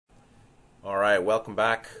All right, welcome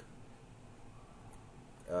back.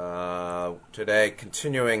 Today,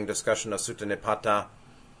 continuing discussion of Sutta Nipata.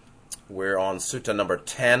 We're on Sutta number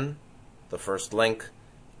 10, the first link,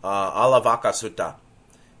 Alavaka Sutta.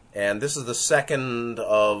 And this is the second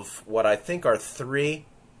of what I think are 3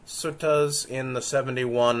 suttas in the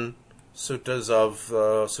 71 suttas of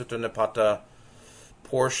Sutta Nipata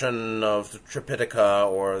portion of the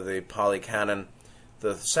Tripitaka or the Pali Canon.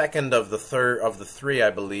 The second of the 3, I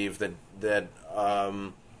believe, that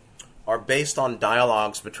are based on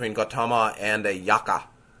dialogues between Gautama and a yaka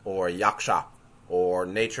or yaksha or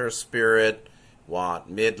nature spirit,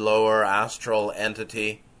 mid-lower astral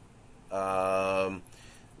entity that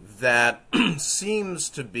seems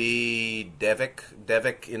to be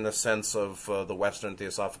Devic in the sense of the Western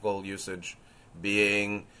theosophical usage,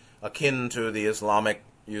 being akin to the Islamic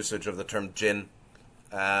usage of the term jinn,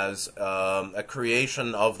 as a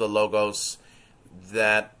creation of the Logos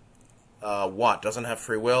that doesn't have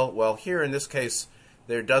free will? Well, here in this case,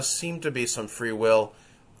 there does seem to be some free will.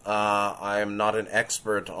 I am not an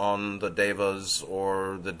expert on the Devas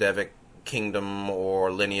or the Devic kingdom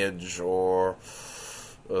or lineage or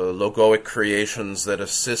logoic creations that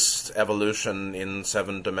assist evolution in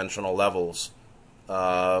 7-dimensional levels.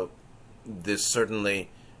 This certainly,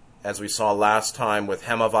 as we saw last time with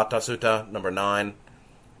Hemavata Sutta, number 9,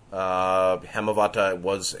 Hemavata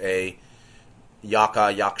was a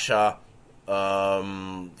yaksha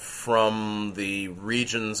from the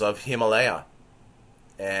regions of Himalaya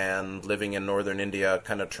and living in northern India,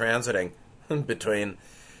 kind of transiting between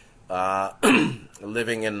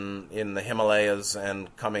living in the Himalayas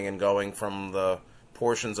and coming and going from the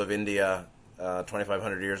portions of India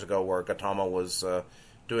 2,500 years ago where Gautama was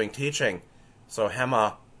doing teaching. So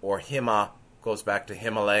Hema or Hima goes back to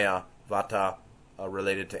Himalaya, Vata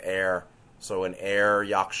related to air, so an air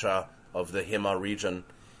yaksha of the Hima region.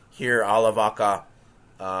 Here, Alavaka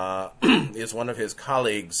is one of his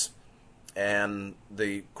colleagues, and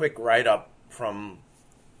the quick write-up from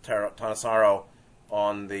Thanissaro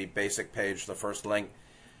on the basic page, the first link,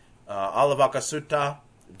 Alavaka Sutta,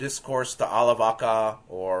 Discourse to Alavaka,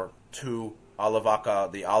 or to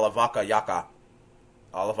Alavaka, the Alavaka Yaka.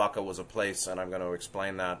 Alavaka was a place, and I'm going to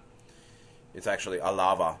explain that. It's actually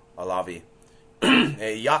Alavi.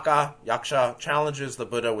 A yaksha challenges the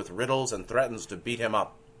Buddha with riddles and threatens to beat him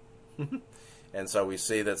up. And so we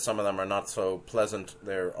see that some of them are not so pleasant.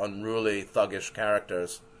 They're unruly, thuggish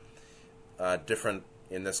characters. Different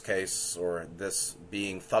in this case, or this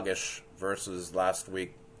being thuggish versus last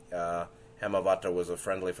week, Hemavata was a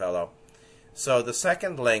friendly fellow. So the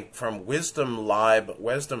second link from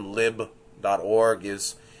wisdomlib.org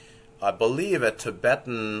is, I believe, a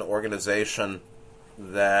Tibetan organization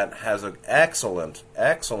that has an excellent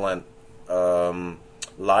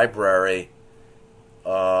library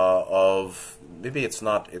of, maybe it's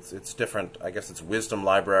not, it's different. I guess it's Wisdom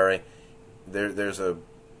Library. There's a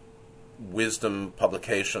Wisdom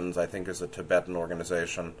Publications, I think, is a Tibetan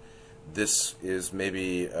organization. This is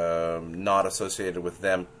maybe not associated with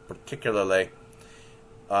them particularly.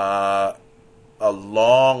 A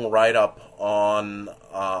long write-up on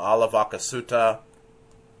Alavaka Sutta,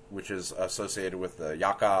 which is associated with the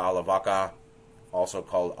Yaka Alavaka, also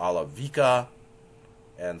called Alavika.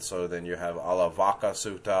 And so then you have Alavaka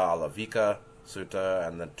Sutta, Alavika Sutta,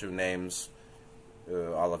 and the 2 names,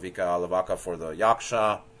 Alavika, Alavaka for the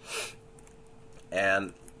Yaksha.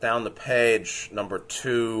 And down the page, number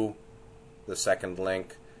 2, the second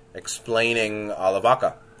link, explaining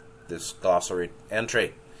Alavaka, this glossary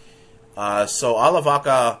entry. So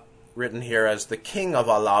Alavaka, written here as the king of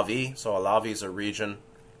Alavi, so Alavi is a region.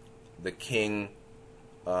 The king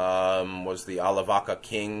was the Alavaka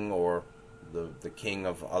king, or the king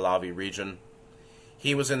of Alavi region.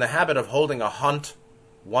 He was in the habit of holding a hunt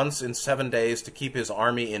once in 7 days to keep his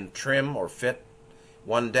army in trim or fit.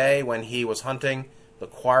 One day when he was hunting, the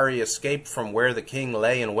quarry escaped from where the king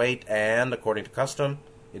lay in wait, and, according to custom,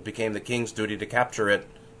 it became the king's duty to capture it,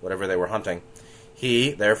 whatever they were hunting.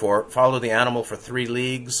 He, therefore, followed the animal for 3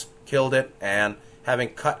 leagues, killed it, and, having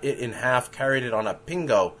cut it in half, carried it on a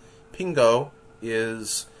pingo. Pingo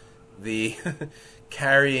is the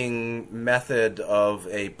carrying method of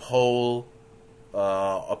a pole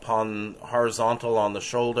upon horizontal on the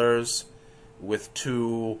shoulders with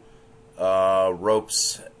 2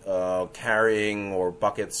 ropes carrying, or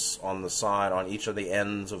buckets on the side, on each of the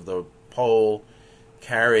ends of the pole,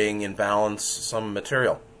 carrying in balance some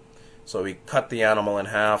material. So he cut the animal in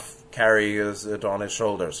half, carries it on his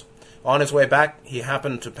shoulders. On his way back, he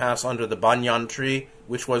happened to pass under the banyan tree,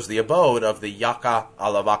 which was the abode of the Yaka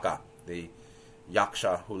Alavaka, the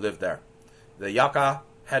yaksha who lived there. The Yaka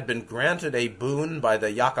had been granted a boon by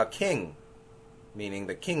the Yaka king, meaning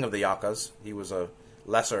the king of the Yakas. He was a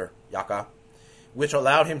lesser Yaka, which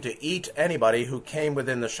allowed him to eat anybody who came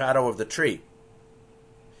within the shadow of the tree.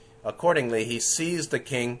 Accordingly, he seized the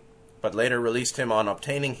king, but later released him on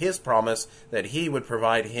obtaining his promise that he would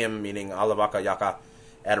provide him, meaning Alavaka Yaka,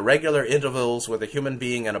 at regular intervals with a human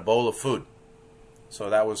being and a bowl of food. So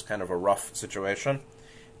that was kind of a rough situation.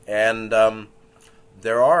 And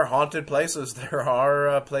there are haunted places. There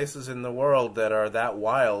are places in the world that are that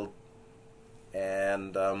wild,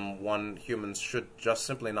 and humans should just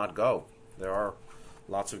simply not go. There are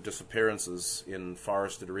lots of disappearances in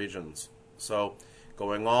forested regions. So,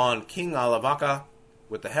 going on, King Alavaka,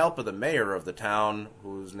 with the help of the mayor of the town,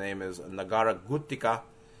 whose name is Nagara Guttika,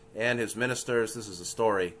 and his ministers, this is a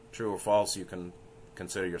story, true or false, you can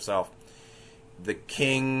consider yourself. The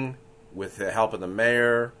king, with the help of the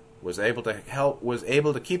mayor, was able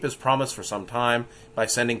to keep his promise for some time by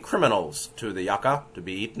sending criminals to the Yaka to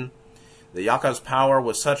be eaten. The Yaka's power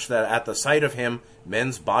was such that at the sight of him,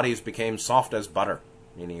 men's bodies became soft as butter,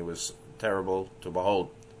 meaning he was terrible to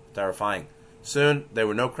behold, terrifying. Soon, there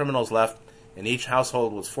were no criminals left, and each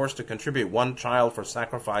household was forced to contribute one child for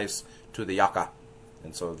sacrifice to the Yaka.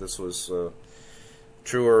 And so this was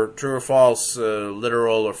true or false,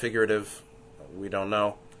 literal or figurative, we don't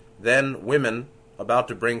know. Then women, about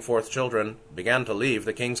to bring forth children, began to leave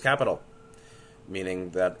the king's capital,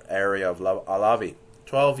 meaning that area of Alavi.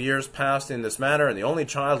 12 years passed in this manner, and the only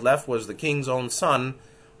child left was the king's own son,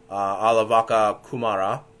 Alavaka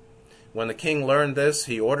Kumara. When the king learned this,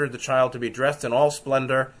 he ordered the child to be dressed in all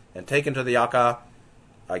splendor and taken to the Yaka,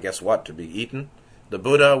 to be eaten. The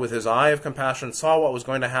Buddha, with his eye of compassion, saw what was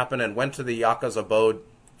going to happen and went to the Yaka's abode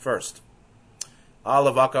first.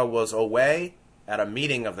 Alavaka was away at a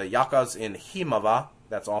meeting of the Yakas in Himava,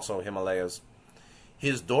 that's also Himalayas.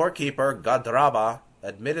 His doorkeeper, Gadraba,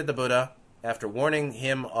 admitted the Buddha after warning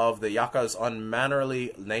him of the Yaka's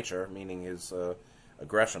unmannerly nature, meaning his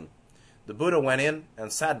aggression. The Buddha went in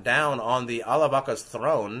and sat down on the Alavaka's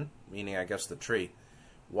throne, meaning the tree,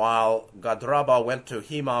 while Gadraba went to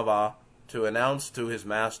Himava to announce to his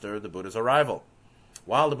master the Buddha's arrival.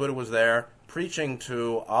 While the Buddha was there, preaching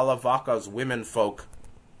to Alavaka's women folk,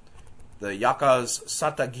 the Yakas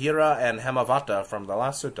Satagira and Hemavata from the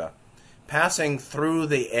last sutta, passing through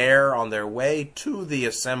the air on their way to the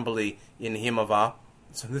assembly in Himava.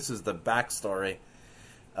 So this is the backstory.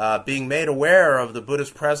 Being made aware of the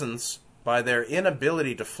Buddha's presence by their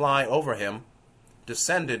inability to fly over him,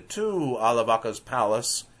 descended to Alavaka's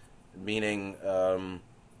palace, meaning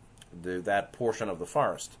that portion of the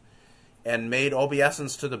forest, and made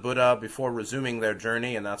obeisance to the Buddha before resuming their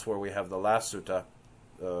journey, and that's where we have the last sutta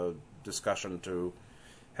discussion to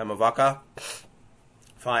Hemavaka.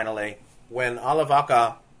 Finally, when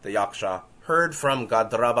Alavaka, the Yaksha, heard from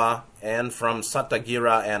Gadraba and from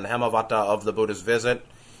Satagira and Hemavata of the Buddha's visit,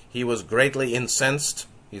 he was greatly incensed.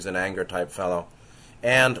 He's an anger-type fellow.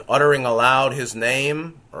 And uttering aloud his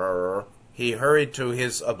name, he hurried to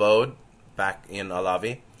his abode back in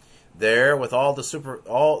Alavi. There, with all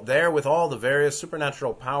the various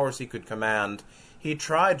supernatural powers he could command, he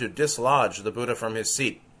tried to dislodge the Buddha from his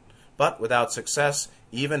seat, but without success,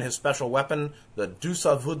 even his special weapon, the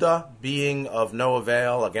Dusavuda, being of no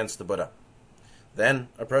avail against the Buddha. Then,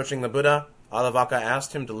 approaching the Buddha, Alavaka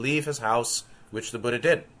asked him to leave his house, which the Buddha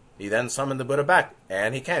did. He then summoned the Buddha back,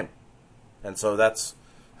 and he came. And so that's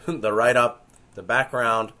the write-up, the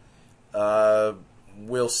background.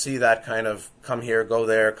 We'll see that kind of come here, go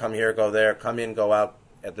there, come here, go there, come in, go out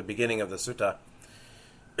at the beginning of the sutta.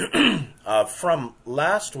 From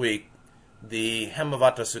last week, the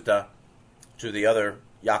Hemavata Sutta to the other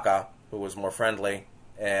Yaka, who was more friendly,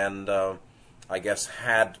 and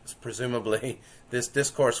had presumably this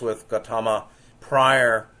discourse with Gautama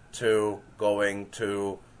prior to going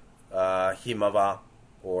to Himava,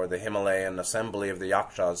 or the Himalayan assembly of the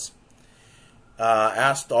Yakshas,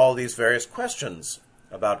 asked all these various questions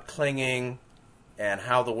about clinging and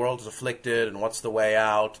how the world is afflicted and what's the way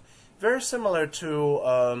out. Very similar to,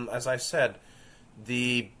 as I said,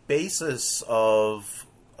 the basis of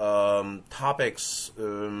topics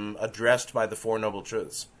addressed by the Four Noble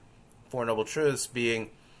Truths. Four Noble Truths being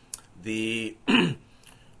the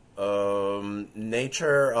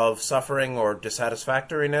nature of suffering or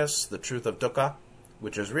dissatisfactoriness, the truth of dukkha,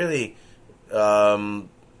 which is really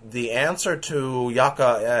the answer to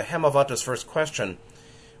Yaka Hemavata's first question,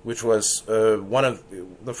 which was one of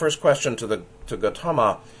the first question to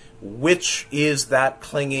Gautama, which is that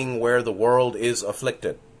clinging where the world is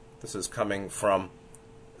afflicted? This is coming from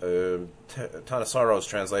Tanasaro's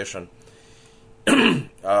translation.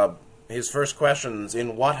 His first questions: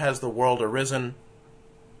 in what has the world arisen?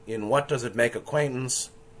 In what does it make acquaintance?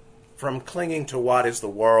 from clinging to what is the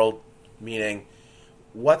world, meaning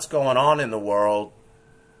what's going on in the world,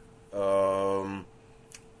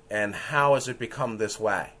 and how has it become this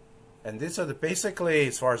way. And these are basically,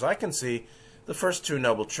 as far as I can see, the first two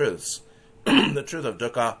noble truths. The truth of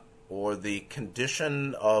dukkha, or the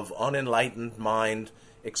condition of unenlightened mind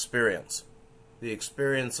experience. The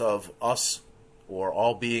experience of us, or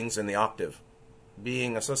all beings in the octave,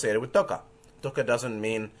 being associated with dukkha. Dukkha doesn't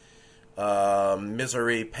mean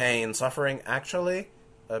misery, pain, suffering. Actually,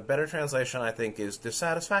 a better translation, I think, is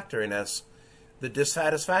dissatisfactoriness. The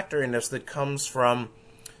dissatisfactoriness that comes from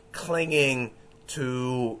clinging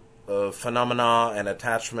to phenomena and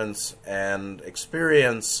attachments and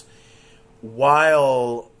experience,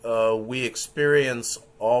 while we experience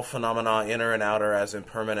all phenomena, inner and outer, as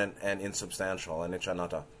impermanent and insubstantial, anicca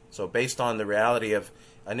anatta. So based on the reality of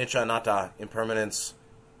anicca anatta, impermanence,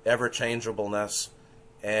 ever-changeableness,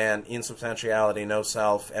 and insubstantiality, no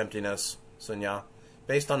self, emptiness, sunya,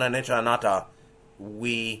 based on anicca anatta,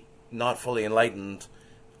 we, not fully enlightened,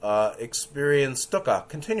 experience dukkha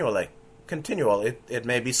continually. Continual. It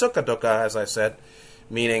may be sukha dukkha, as I said,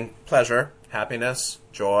 meaning pleasure, happiness,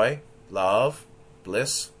 joy, love,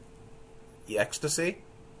 bliss, ecstasy.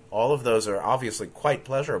 All of those are obviously quite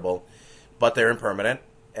pleasurable, but they're impermanent,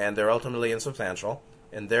 and they're ultimately insubstantial,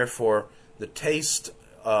 and therefore the taste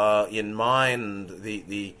in mind,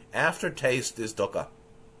 the aftertaste is dukkha.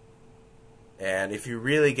 And if you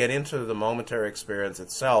really get into the momentary experience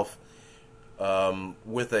itself,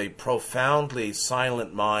 with a profoundly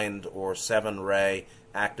silent mind or seven-ray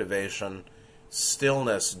activation,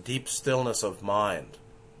 stillness, deep stillness of mind,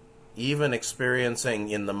 even experiencing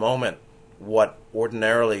in the moment what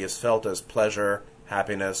ordinarily is felt as pleasure,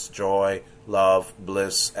 happiness, joy, love,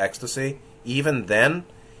 bliss, ecstasy, even then,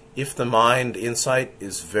 if the mind insight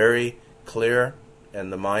is very clear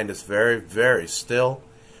and the mind is very, very still,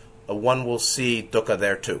 one will see dukkha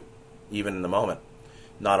there too, even in the moment,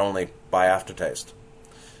 not only by aftertaste.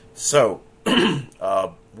 So,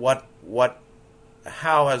 how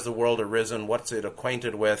has the world arisen? What's it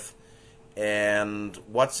acquainted with? And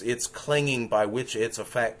what's its clinging by which it's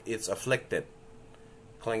afflicted?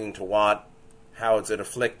 Clinging to what? How is it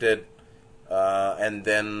afflicted? And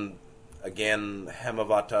then again,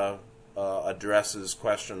 Hemavata addresses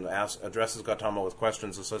Gautama with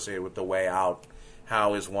questions associated with the way out.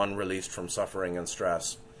 How is one released from suffering and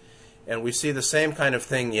stress? And we see the same kind of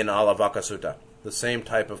thing in Alavaka Sutta. The same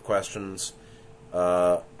type of questions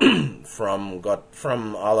from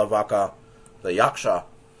Alavaka, the Yaksha.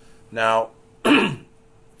 Now,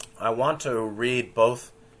 I want to read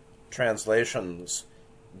both translations,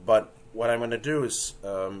 but what I'm going to do is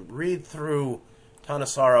read through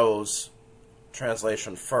Thanissaro's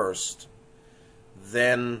translation first,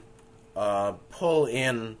 then pull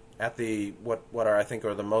in at the what are I think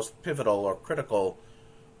are the most pivotal or critical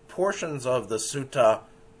portions of the sutta,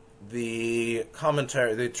 the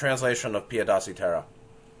commentary, the translation of Piyadasi-thera,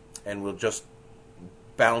 and we'll just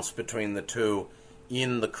bounce between the two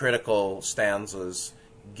in the critical stanzas,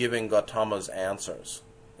 giving Gautama's answers,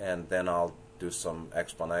 and then I'll do some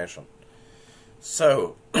explanation.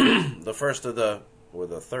 So, the first of the, or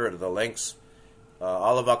the third of the links,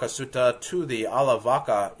 Alavaka Sutta to the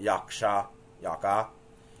Alavaka Yaka.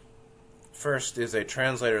 First is a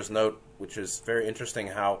translator's note, which is very interesting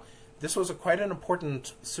how this was quite an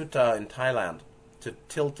important sutta in Thailand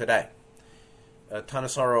till today.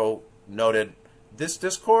 Thanissaro noted, this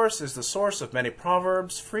discourse is the source of many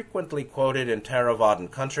proverbs frequently quoted in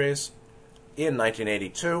Theravadan countries. In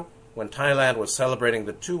 1982, when Thailand was celebrating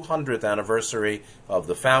the 200th anniversary of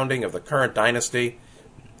the founding of the current dynasty,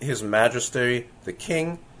 His Majesty the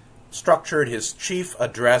King structured his chief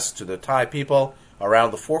address to the Thai people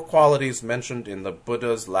around the four qualities mentioned in the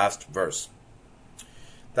Buddha's last verse.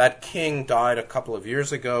 That king died a couple of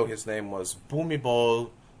years ago. His name was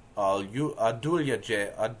Bhumibol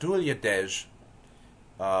Adulyadej.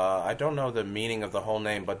 I don't know the meaning of the whole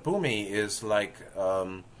name, but Bhumi is like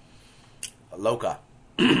Loka.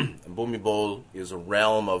 Bhumibol is a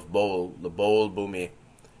realm of Bol, the Bol Bhumi.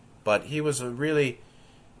 But he was a really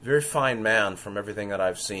very fine man from everything that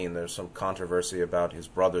I've seen. There's some controversy about his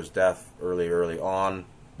brother's death early on,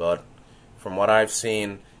 but from what I've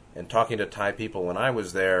seen and talking to Thai people when I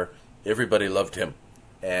was there, everybody loved him.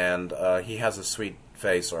 And he has a sweet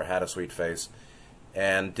face, or had a sweet face,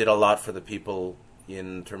 and did a lot for the people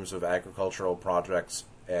in terms of agricultural projects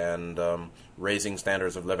and raising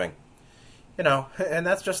standards of living. You know, and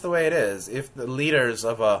that's just the way it is. If the leaders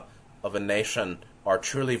of a nation are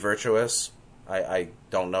truly virtuous, I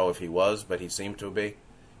don't know if he was, but he seemed to be.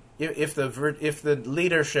 If the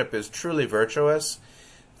leadership is truly virtuous,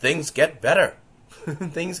 things get better.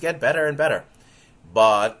 things get better and better.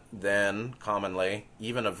 But then, commonly,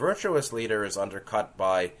 even a virtuous leader is undercut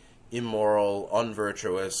by immoral,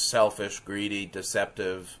 unvirtuous, selfish, greedy,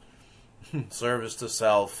 deceptive, service to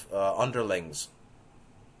self underlings.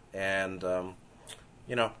 And,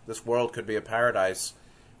 this world could be a paradise,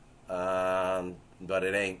 but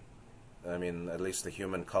it ain't. I mean, at least the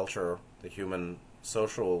human culture, the human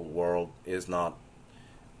social world is not.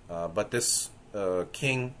 But this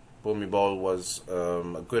king, Bhumibol, was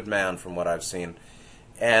a good man from what I've seen.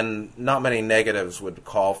 And not many negatives would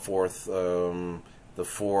call forth the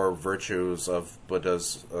four virtues of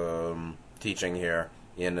Buddha's teaching here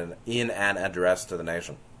in an address to the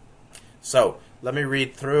nation. So, let me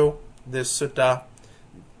read through this sutta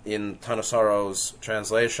in Thanissaro's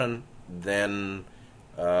translation, then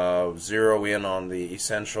zero in on the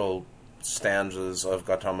essential stanzas of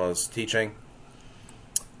Gautama's teaching,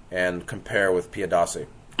 and compare with Piyadasi.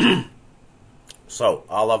 So,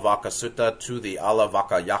 Alavaka Sutta to the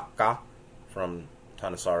Alavaka Yakka from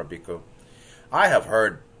Thanissaro Bhikkhu. I have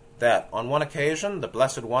heard that on one occasion the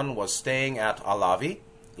Blessed One was staying at Alavi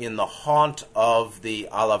in the haunt of the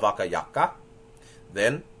Alavaka Yakka.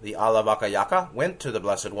 Then the Alavaka Yakka went to the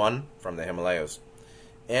Blessed One from the Himalayas,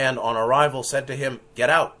 and on arrival said to him, "Get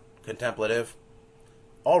out, contemplative."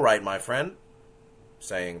 "All right, my friend."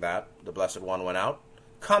 Saying that, the Blessed One went out.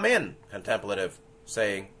 "Come in, contemplative."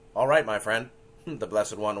 Saying, "All right, my friend." The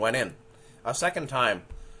Blessed One went in. A second time,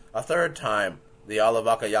 a third time, the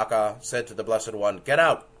Alavaka Yakka said to the Blessed One, "Get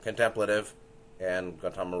out, contemplative." And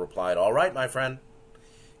Gautama replied, "All right, my friend."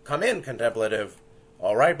 "Come in, contemplative."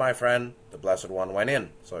 "All right, my friend." The Blessed One went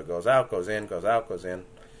in. So it goes out, goes in, goes out, goes in.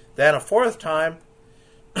 Then a fourth time,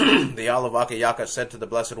 the Alavaka Yakka said to the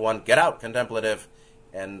Blessed One, "Get out, contemplative."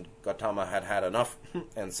 And Gautama had had enough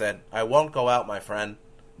and said, "I won't go out, my friend.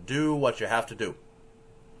 Do what you have to do."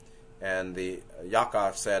 And the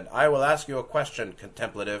Yakka said, "I will ask you a question,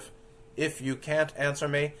 contemplative. If you can't answer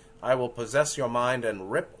me, I will possess your mind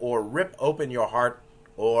and rip open your heart,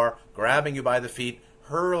 or, grabbing you by the feet,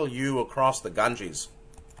 hurl you across the Ganges."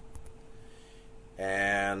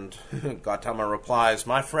 And Gautama replies,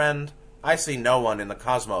 "My friend, I see no one in the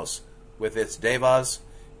cosmos, with its devas,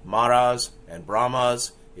 maras, and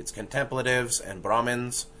brahmas, its contemplatives and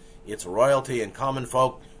brahmins, its royalty and common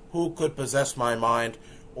folk, who could possess my mind,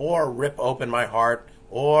 or rip open my heart,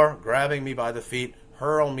 or, grabbing me by the feet,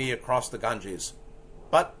 hurl me across the Ganges.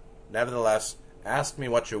 But, nevertheless, ask me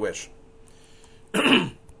what you wish."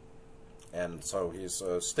 And so he's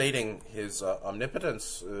stating his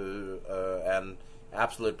omnipotence and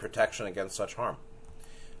absolute protection against such harm.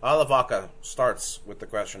 Alavaka starts with the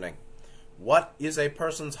questioning, "What is a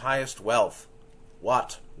person's highest wealth?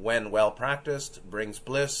 What, when well practiced, brings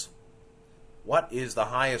bliss? What is the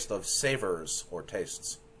highest of savors or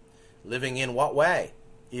tastes? Living in what way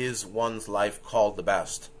is one's life called the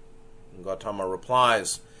best?" And Gautama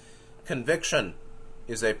replies, "Conviction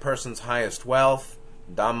is a person's highest wealth.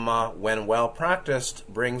 Dhamma, when well practiced,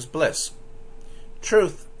 brings bliss.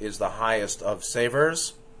 Truth is the highest of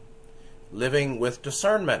savors. Living with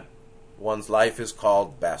discernment, one's life is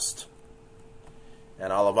called best."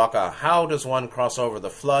 And Alavaka, how does one cross over the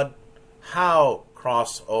flood? How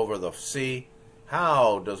cross over the sea?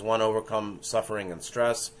 How does one overcome suffering and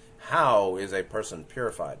stress? How is a person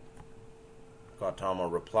purified? Gautama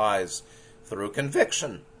replies, "Through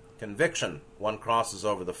conviction. Conviction, one crosses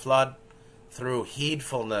over the flood. Through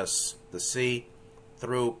heedfulness, the sea.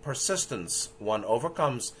 Through persistence, one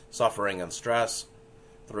overcomes suffering and stress.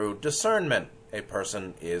 Through discernment, a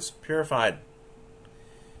person is purified."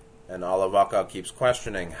 And Alavaka keeps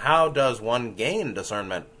questioning, how does one gain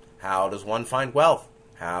discernment? How does one find wealth?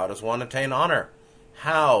 How does one attain honor?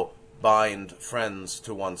 How bind friends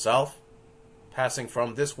to oneself? Passing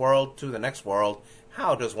from this world to the next world,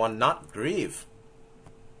 how does one not grieve?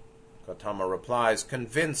 Gautama replies,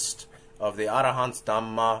 "Convinced of the Arahant's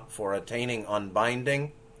Dhamma for attaining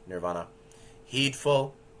unbinding, nirvana,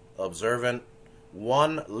 heedful, observant,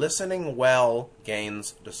 one listening well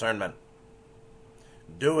gains discernment.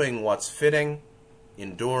 Doing what's fitting,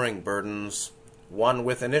 enduring burdens, one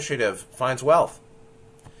with initiative finds wealth.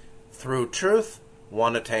 Through truth,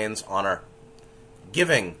 one attains honor.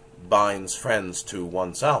 Giving binds friends to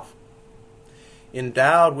oneself.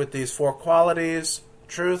 Endowed with these four qualities,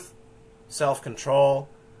 truth, self-control,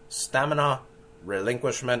 stamina,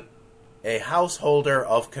 relinquishment, a householder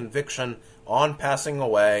of conviction on passing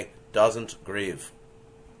away doesn't grieve.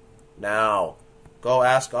 Now, go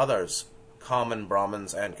ask others, common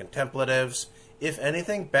Brahmins and contemplatives, if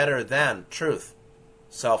anything better than truth,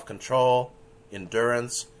 self-control,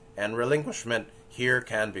 endurance, and relinquishment here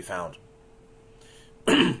can be found."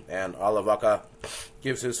 And Alavaka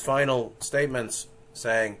gives his final statements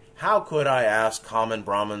saying, "How could I ask common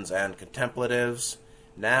Brahmins and contemplatives,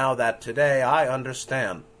 now that today I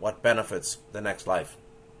understand what benefits the next life?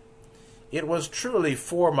 It was truly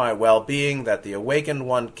for my well-being that the awakened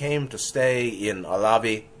one came to stay in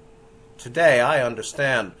Alavi. Today I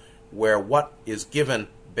understand where what is given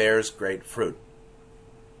bears great fruit.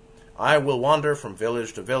 I will wander from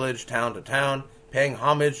village to village, town to town, paying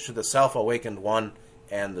homage to the self-awakened one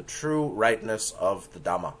and the true rightness of the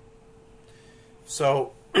Dhamma."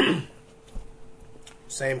 So,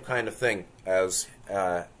 same kind of thing as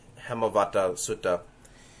Hemavata Sutta.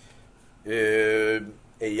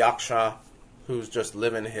 A yaksha who's just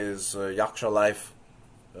living his yaksha life,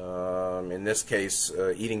 in this case,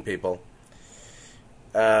 eating people,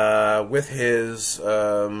 with his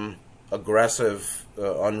aggressive,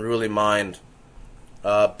 unruly mind,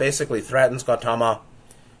 basically threatens Gautama.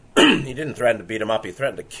 He didn't threaten to beat him up, he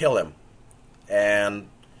threatened to kill him. And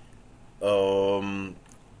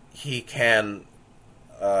he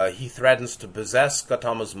threatens to possess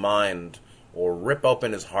Gautama's mind, or rip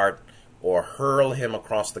open his heart, or hurl him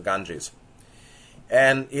across the Ganges.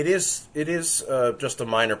 And it is just a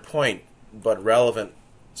minor point, but relevant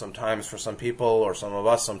sometimes for some people, or some of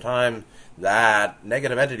us sometimes, that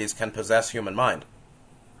negative entities can possess human mind,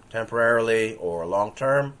 temporarily or long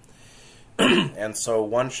term. And so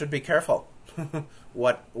one should be careful.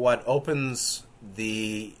 What opens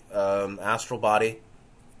the astral body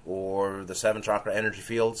or the 7 chakra energy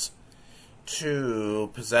fields to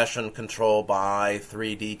possession, control by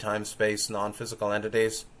 3D time-space non-physical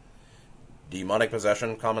entities, demonic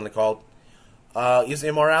possession commonly called, is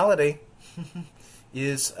immorality,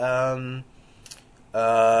 is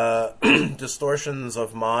distortions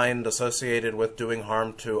of mind associated with doing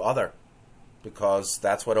harm to other, because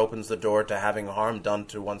that's what opens the door to having harm done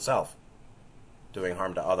to oneself, doing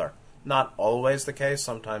harm to other. Not always the case.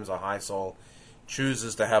 Sometimes a high soul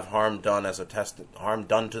chooses to have harm done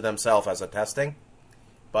to themselves as a testing.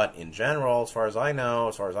 But in general, as far as I know,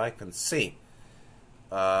 as far as I can see,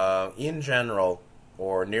 in general,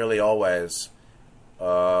 or nearly always,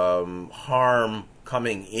 harm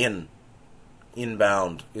coming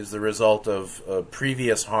inbound, is the result of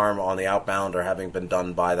previous harm on the outbound or having been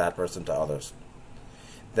done by that person to others.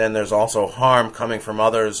 Then there's also harm coming from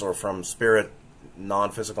others or from spirit,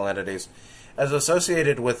 non-physical entities, as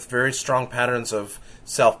associated with very strong patterns of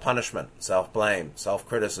self-punishment, self-blame,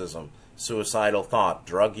 self-criticism, suicidal thought,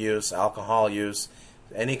 drug use, alcohol use,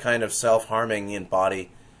 any kind of self-harming in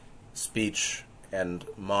body, speech, and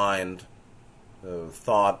mind,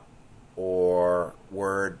 thought, or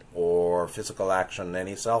word, or physical action.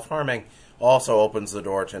 Any self-harming also opens the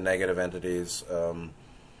door to negative entities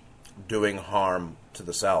doing harm to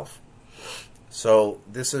the self. So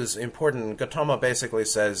this is important. Gautama basically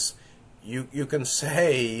says, you can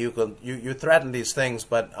say, you threaten these things,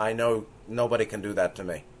 but I know nobody can do that to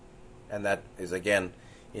me. And that is, again,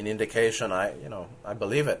 an indication, I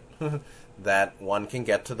believe it, that one can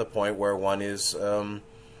get to the point where one is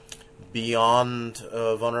beyond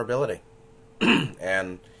vulnerability.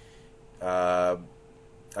 And I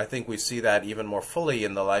think we see that even more fully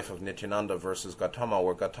in the life of Nityananda versus Gautama,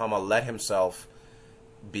 where Gautama let himself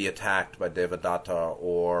be attacked by Devadatta,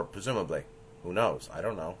 or presumably, who knows, I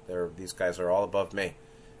don't know, these guys are all above me,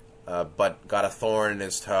 but got a thorn in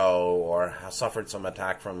his toe, or suffered some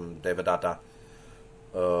attack from Devadatta,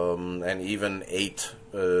 and even ate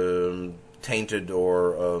tainted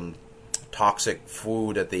or toxic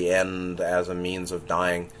food at the end as a means of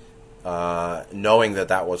dying, knowing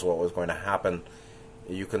that was what was going to happen.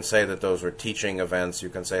 You can say that those were teaching events, you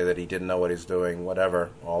can say that he didn't know what he's doing,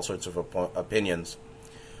 whatever, all sorts of opinions.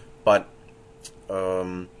 But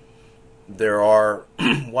there are,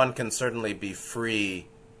 one can certainly be free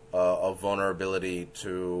of vulnerability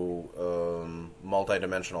to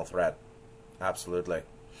multidimensional threat. Absolutely.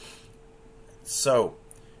 So,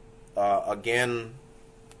 again,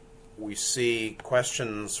 we see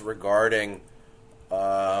questions regarding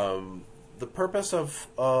the purpose of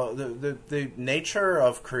the nature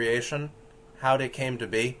of creation, how it came to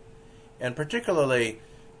be, and particularly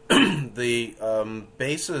the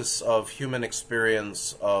basis of human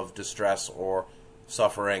experience of distress or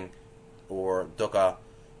suffering or dukkha,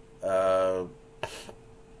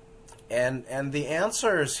 and the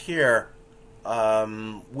answers here,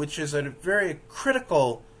 which is a very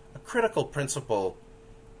critical principle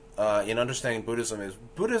in understanding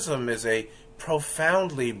Buddhism is a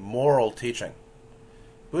profoundly moral teaching.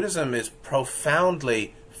 Buddhism is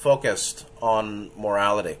profoundly focused on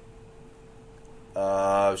morality.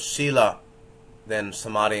 Sila, then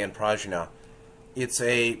Samadhi and Prajna. It's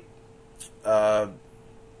a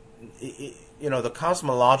the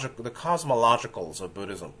cosmologicals of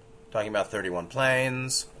Buddhism, talking about 31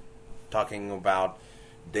 planes, talking about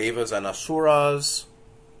devas and asuras,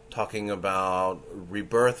 talking about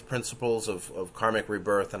rebirth principles of karmic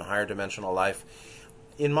rebirth and higher dimensional life.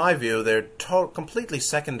 In my view, they're completely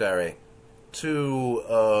secondary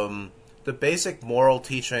to the basic moral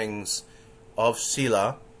teachings of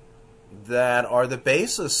Sila that are the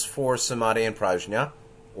basis for Samadhi and Prajna,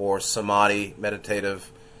 or Samadhi,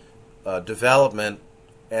 meditative development,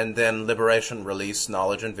 and then liberation, release,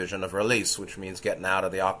 knowledge, and vision of release, which means getting out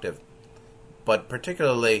of the octave. But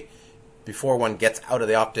particularly, before one gets out of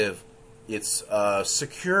the octave, it's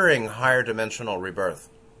securing higher dimensional rebirth.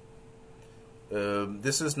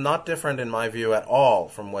 This is not different, in my view, at all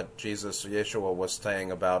from what Yeshua was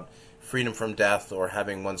saying about freedom from death or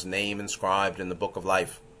having one's name inscribed in the book of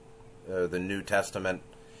life, the New Testament,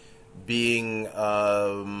 being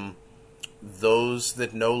those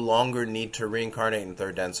that no longer need to reincarnate in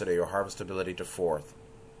third density or harvestability to fourth.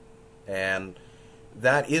 And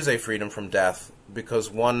that is a freedom from death, because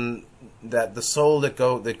that the soul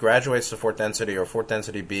that graduates to fourth density, or fourth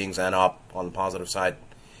density beings and up on the positive side,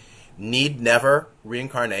 need never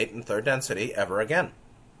reincarnate in third density ever again.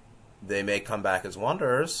 They may come back as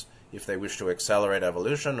wanderers if they wish to accelerate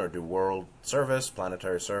evolution or do world service,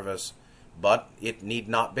 planetary service, but it need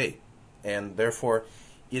not be. And therefore,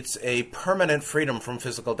 it's a permanent freedom from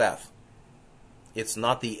physical death. It's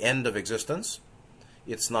not the end of existence.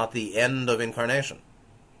 It's not the end of incarnation.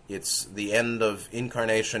 It's the end of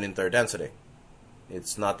incarnation in third density.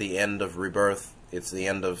 It's not the end of rebirth. It's the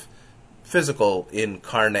end of physical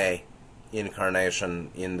incarnation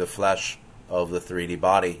in the flesh of the 3D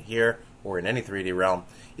body here or in any 3D realm.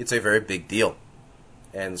 It's a very big deal.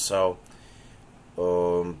 And so,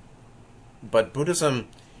 but Buddhism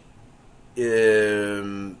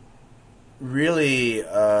really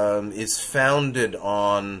is founded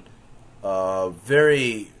on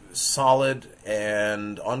very solid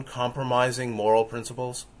and uncompromising moral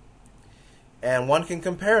principles. And one can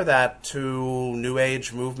compare that to New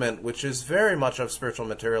Age movement, which is very much of spiritual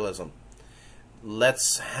materialism.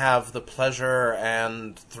 Let's have the pleasure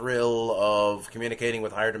and thrill of communicating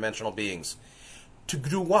with higher dimensional beings. To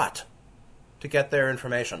do what? To get their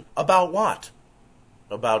information. About what?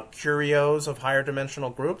 About curios of higher dimensional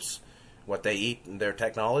groups? What they eat and their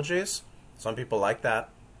technologies? Some people like that.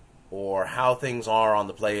 Or how things are on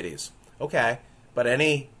the Pleiades. Okay, but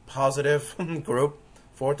any positive group,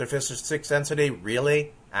 fourth or fifth or sixth density,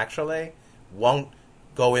 really, actually, won't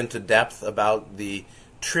go into depth about the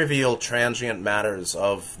trivial, transient matters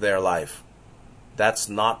of their life. That's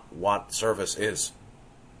not what service is.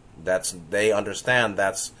 They understand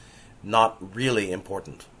that's not really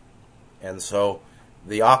important. And so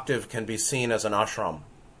the octave can be seen as an ashram,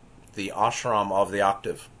 the ashram of the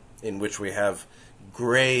octave, in which we have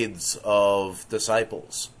grades of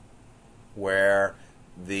disciples, where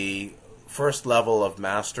the first level of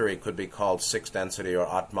mastery could be called sixth density or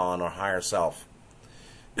Atman or higher self.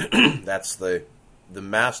 That's the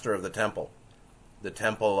master of the temple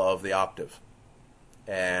of the octave.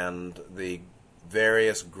 And the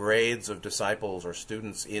various grades of disciples or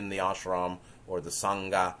students in the ashram or the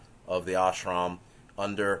sangha of the ashram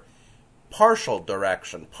under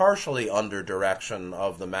partially under direction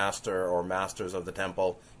of the master or masters of the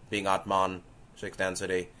temple, being Atman, sixth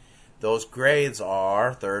density. Those grades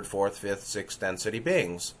are third, fourth, fifth, sixth density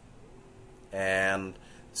beings. And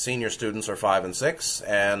senior students are 5 and 6,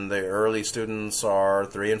 and the early students are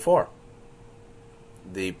 3 and 4.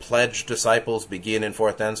 The pledged disciples begin in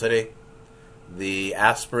fourth density. The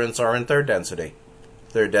aspirants are in third density.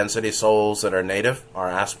 Third density souls that are native are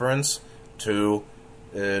aspirants to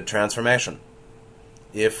transformation.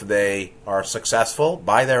 If they are successful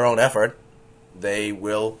by their own effort, they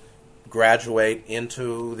will graduate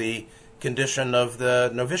into the condition of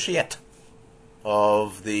the novitiate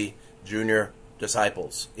of the junior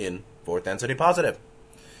disciples in fourth density positive.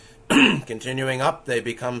 Continuing up, they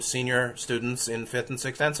become senior students in fifth and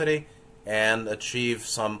sixth density and achieve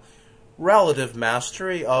some relative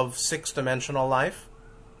mastery of sixth dimensional life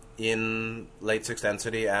in late sixth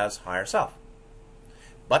density as higher self.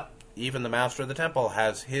 But even the master of the temple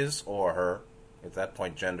has his or her, at that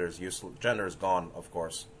point gender is useless, gender is gone, of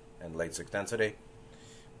course, in late sixth density,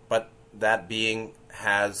 but that being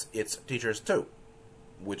has its teachers too,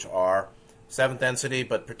 which are seventh density,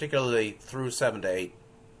 but particularly through 7 to 8.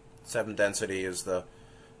 Seventh density is the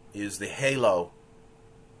halo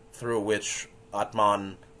through which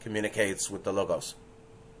Atman communicates with the Logos.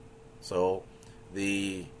 So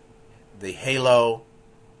the halo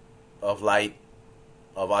of light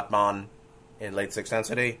of Atman in late sixth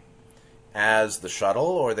density as the shuttle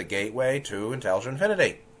or the gateway to intelligent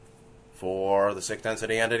infinity for the sixth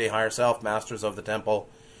density entity, higher self, masters of the temple,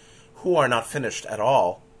 who are not finished at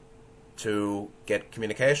all, to get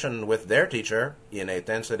communication with their teacher in eighth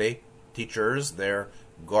density, teachers, their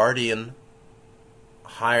guardian,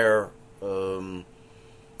 higher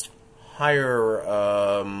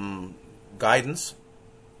guidance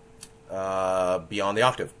beyond the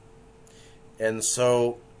octave. And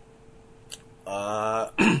so,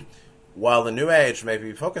 while the New Age may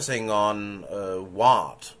be focusing on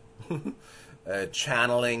what?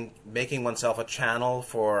 Channeling, making oneself a channel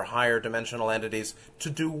for higher dimensional entities to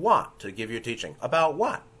do what? To give you teaching. About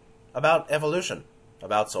what? About evolution.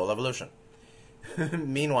 About soul evolution.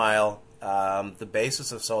 Meanwhile, the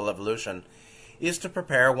basis of soul evolution is to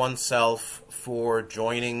prepare oneself for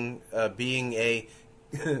joining, being a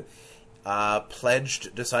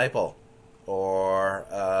pledged disciple or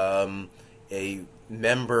a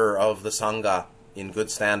member of the Sangha in good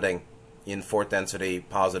standing, in fourth density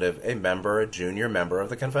positive, a junior member of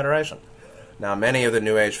the Confederation. Now, many of the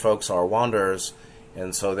New Age folks are wanderers,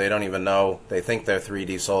 and so they don't even know. They think they're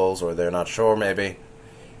 3D souls, or they're not sure, maybe.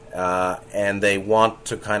 And they want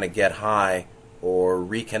to kind of get high or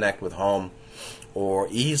reconnect with home or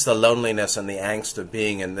ease the loneliness and the angst of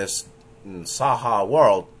being in this Saha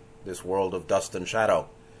world, this world of dust and shadow,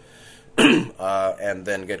 and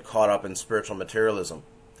then get caught up in spiritual materialism.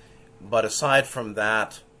 But aside from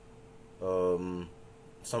that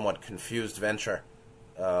somewhat confused venture,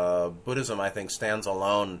 Buddhism, I think, stands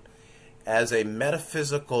alone as a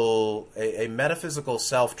metaphysical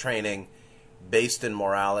self-training based in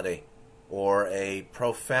morality, or a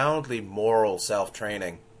profoundly moral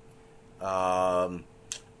self-training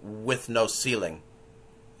with no ceiling,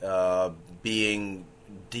 being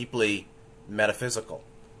deeply metaphysical.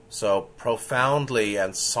 So profoundly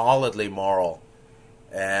and solidly moral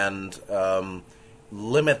and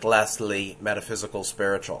limitlessly metaphysical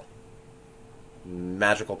spiritual.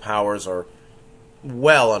 Magical powers are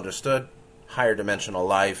well understood. Higher dimensional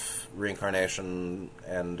life, reincarnation,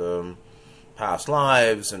 and past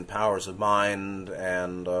lives, and powers of mind,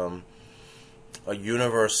 and a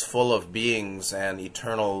universe full of beings, and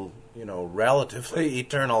eternal, relatively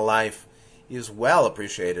eternal life is well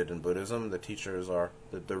appreciated in Buddhism. The teachers are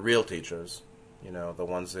the real teachers, the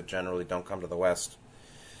ones that generally don't come to the West.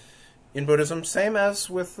 In Buddhism, same as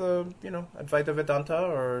with, Advaita Vedanta,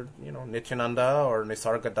 or, Nityananda, or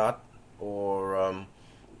Nisargadatta, or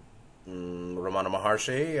Ramana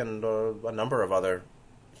Maharshi, and a number of other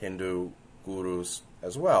Hindu gurus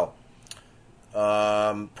as well.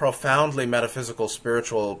 Profoundly metaphysical,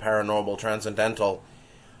 spiritual, paranormal, transcendental,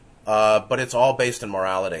 but it's all based in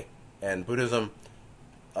morality. And Buddhism,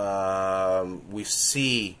 we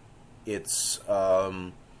see its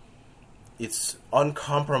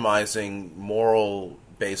uncompromising moral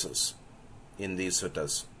basis in these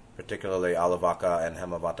suttas, particularly Alavaka and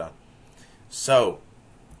Hemavata. So,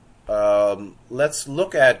 let's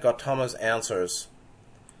look at Gautama's answers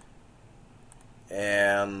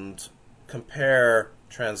and compare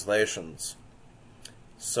translations.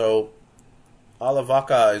 So,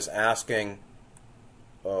 Alavaka is asking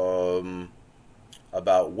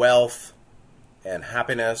about wealth and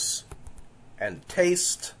happiness and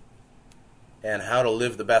taste and how to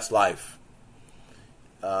live the best life.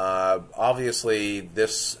 Obviously,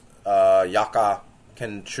 this yaka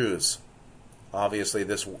can choose. Obviously,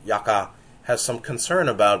 this yaka has some concern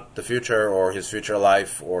about the future or his future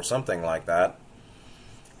life or something like that.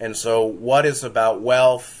 And so what is about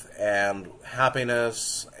wealth and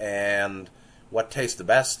happiness and what tastes the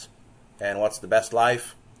best and what's the best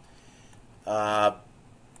life?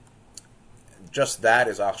 Just that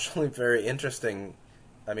is actually very interesting.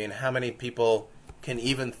 I mean, how many people can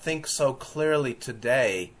even think so clearly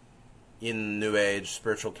today in New Age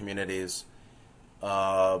spiritual communities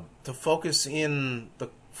to focus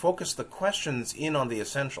the questions in on the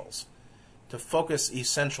essentials, to focus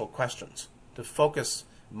essential questions, to focus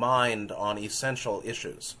mind on essential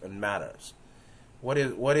issues and matters. What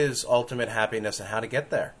is ultimate happiness and how to get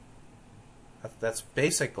there? That's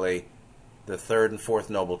basically the third and fourth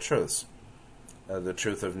noble truths. The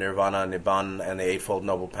truth of nirvana, nibbana, and the Eightfold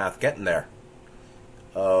Noble Path getting there.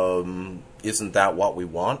 Isn't that what we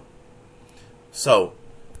want? So,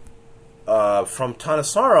 from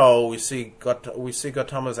Thanissaro, we see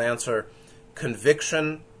Gautama's answer: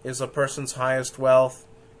 conviction is a person's highest wealth.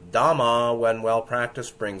 Dhamma, when well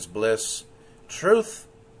practiced, brings bliss. Truth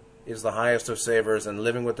is the highest of savors, and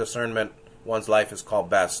living with discernment, one's life is called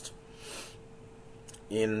best.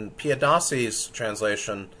 In Piyadasi's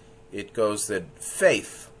translation, it goes that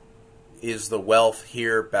faith is the wealth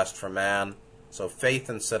here best for man. So faith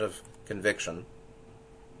instead of conviction.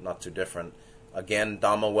 Not too different. Again,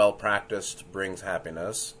 Dhamma well practiced brings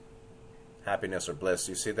happiness. Happiness or bliss.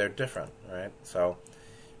 You see, they're different, right? So,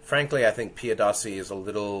 frankly, I think Piyadasi is a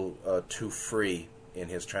little too free in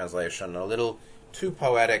his translation, a little too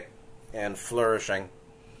poetic and flourishing,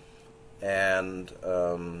 and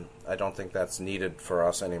I don't think that's needed for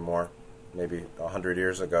us anymore. Maybe 100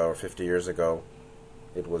 years ago or 50 years ago,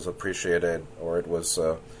 it was appreciated, or it was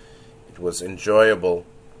enjoyable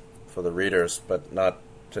for the readers, but not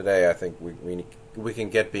today. I think we can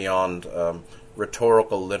get beyond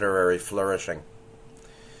rhetorical literary flourishing.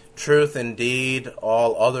 Truth indeed,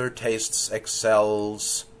 all other tastes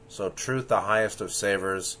excels, so truth the highest of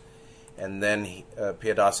savors, and then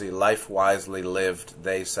Piyadasi, life wisely lived,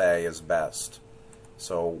 they say, is best.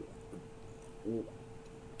 So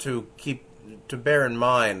to bear in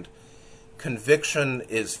mind, conviction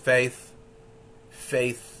is faith,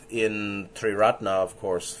 faith in Triratna, of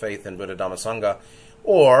course, faith in Buddha Dhamma Sangha,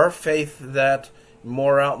 or faith that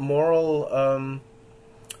morality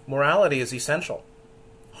is essential.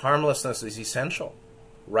 Harmlessness is essential.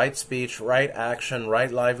 Right speech, right action,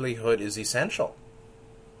 right livelihood is essential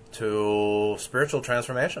to spiritual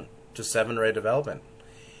transformation, to seven-ray development.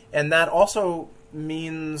 And that also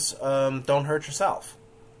means don't hurt yourself.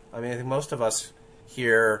 I mean, I think most of us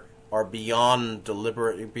here are beyond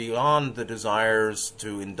the desires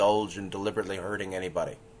to indulge in deliberately hurting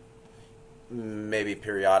anybody. Maybe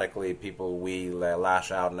periodically we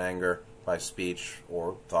lash out in anger by speech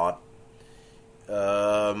or thought.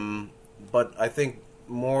 But I think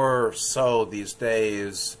more so these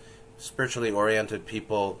days, spiritually oriented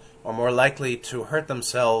people are more likely to hurt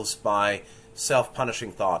themselves by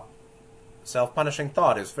self-punishing thought. Self-punishing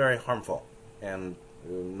thought is very harmful and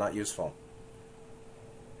not useful.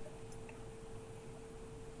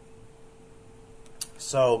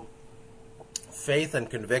 So, faith and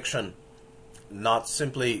conviction, not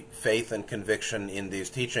simply faith and conviction in these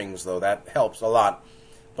teachings, though that helps a lot,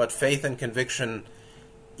 but faith and conviction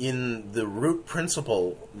in the root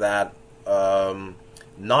principle that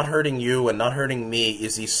not hurting you and not hurting me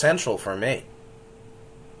is essential for me.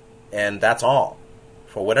 And that's all.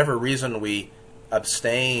 For whatever reason we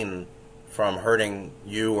abstain from hurting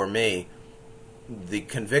you or me, the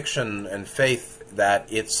conviction and faith that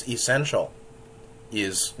it's essential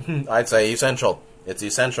is, I'd say, essential. It's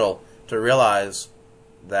essential to realize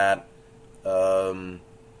that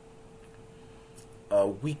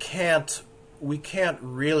we can't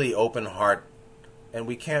really open heart, and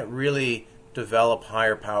we can't really develop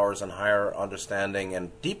higher powers and higher understanding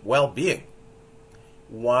and deep well-being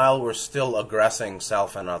while we're still aggressing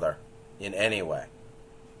self and other in any way.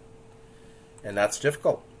 And that's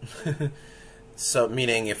difficult. So,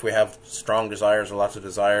 meaning if we have strong desires or lots of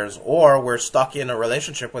desires, or we're stuck in a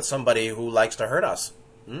relationship with somebody who likes to hurt us,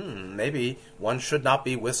 maybe one should not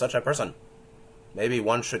be with such a person. Maybe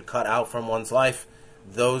one should cut out from one's life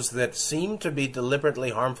those that seem to be deliberately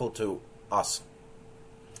harmful to us.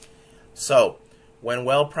 So, when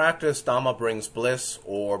well-practiced, Dhamma brings bliss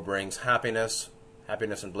or brings happiness.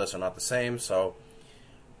 Happiness and bliss are not the same, so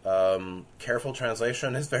careful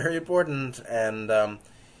translation is very important, and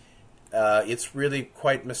it's really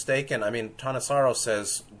quite mistaken. I mean, Thanissaro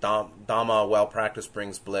says Dhamma well-practiced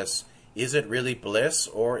brings bliss. Is it really bliss,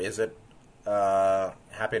 or is it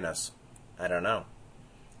happiness? I don't know.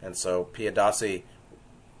 And so Piyadasi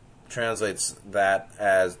translates that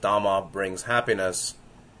as Dhamma brings happiness,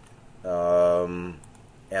 and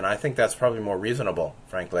I think that's probably more reasonable,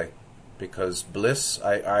 frankly, because bliss,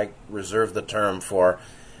 I reserve the term for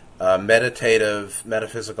meditative,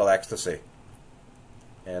 metaphysical ecstasy,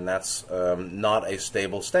 and that's not a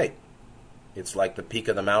stable state. It's like the peak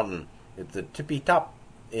of the mountain. The tippy top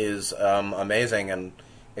is amazing and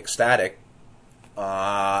ecstatic,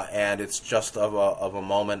 and it's just of a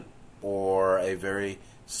moment or a very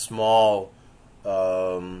small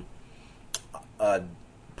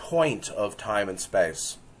point of time and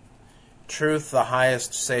space. Truth, the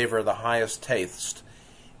highest savor, the highest taste.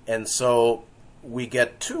 And so we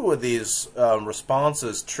get two of these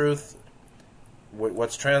responses. Truth,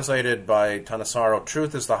 what's translated by Thanissaro,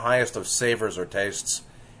 truth is the highest of savors or tastes.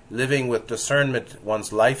 Living with discernment,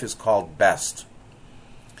 one's life is called best.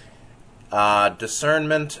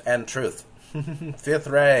 Discernment and truth. Fifth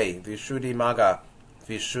ray, Vishuddhi Magga,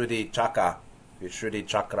 Vishuddhi Chakra, Vishuddhi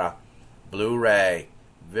Chakra, blue ray.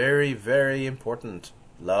 Very, very important.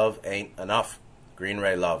 Love ain't enough. Green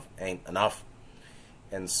ray love ain't enough.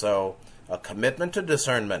 And so, a commitment to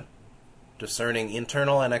discernment, discerning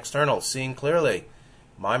internal and external, seeing clearly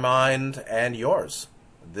my mind and yours,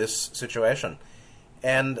 this situation.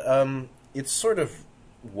 And it's sort of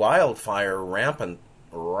wildfire rampant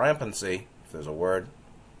rampancy, if there's a word,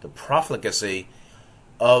 the profligacy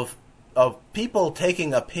of people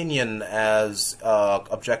taking opinion as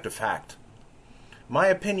objective fact. My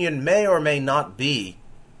opinion may or may not be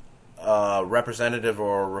representative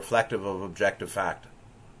or reflective of objective fact,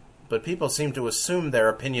 but people seem to assume their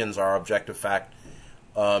opinions are objective fact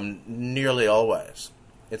nearly always.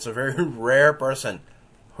 It's a very rare person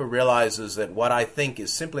who realizes that what I think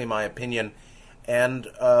is simply my opinion and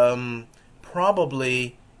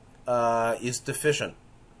probably is deficient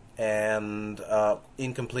and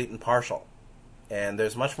incomplete and partial. And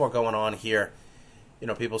there's much more going on here. You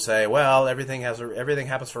know, people say, well, everything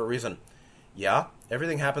happens for a reason. Yeah,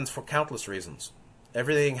 everything happens for countless reasons.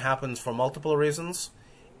 Everything happens for multiple reasons,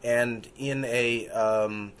 and in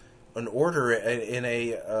an order, in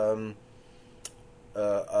a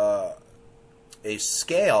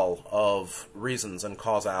scale of reasons and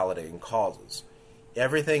causality and causes.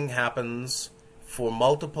 Everything happens for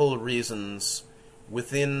multiple reasons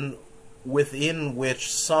within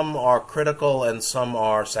which some are critical and some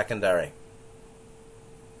are secondary.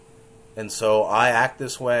 And so I act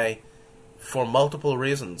this way for multiple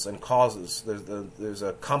reasons and causes. There's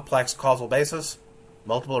a complex causal basis,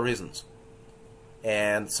 multiple reasons.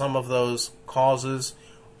 And some of those causes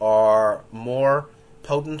are more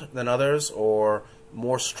potent than others or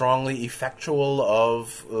more strongly effectual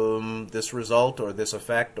of this result or this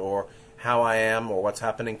effect or how I am or what's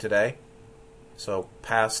happening today. So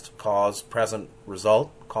past cause, present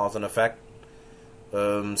result, cause and effect.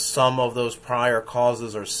 Some of those prior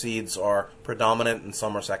causes or seeds are predominant and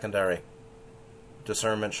some are secondary.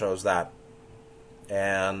 Discernment shows that.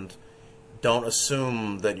 And don't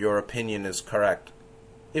assume that your opinion is correct.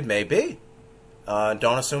 It may be.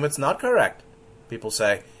 Don't assume it's not correct. People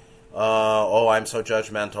say, oh, I'm so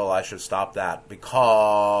judgmental, I should stop that.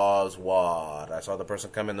 Because what? I saw the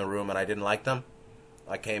person come in the room and I didn't like them.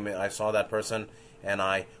 I came in, I saw that person, and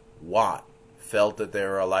I, what? Felt that they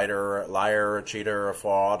were a liar, a cheater, a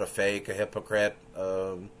fraud, a fake, a hypocrite, ...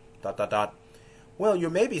 Well, you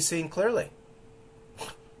may be seeing clearly.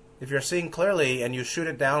 If you're seeing clearly and you shoot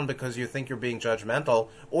it down because you think you're being judgmental,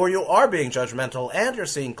 or you are being judgmental and you're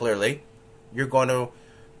seeing clearly, you're going to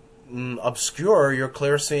obscure your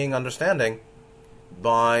clear-seeing understanding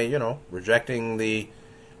by, rejecting the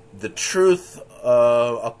truth,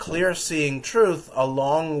 a clear-seeing truth,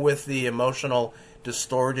 along with the emotional,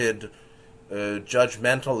 distorted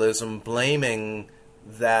judgmentalism, blaming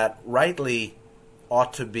that rightly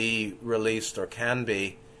ought to be released or can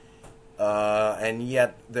be, and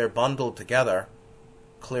yet they're bundled together,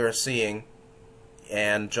 clear-seeing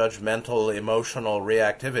and judgmental emotional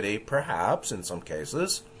reactivity, perhaps in some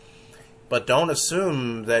cases. But don't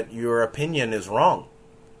assume that your opinion is wrong,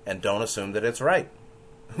 and don't assume that it's right.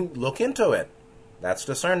 Look into it. That's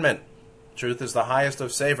discernment. Truth is the highest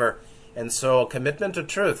of savor, and so a commitment to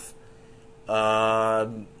truth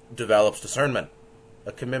develops discernment.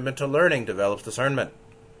 A commitment to learning develops discernment.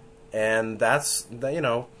 And that's,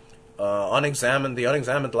 the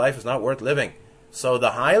unexamined life is not worth living. So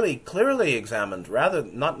the highly, clearly examined, rather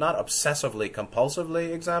not obsessively,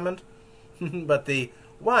 compulsively examined, but the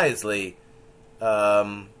wisely,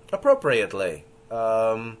 appropriately,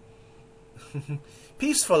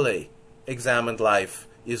 peacefully examined life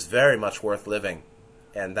is very much worth living.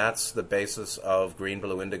 And that's the basis of Green,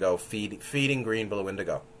 Blue, Indigo. Feeding Green, Blue,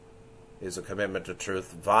 Indigo is a commitment to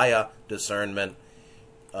truth via discernment,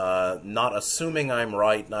 not assuming I'm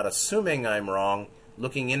right, not assuming I'm wrong,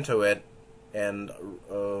 looking into it, and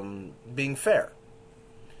being fair.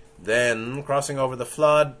 Then crossing over the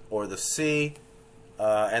flood or the sea,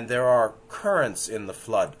 and there are currents in the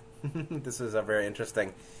flood. This is a very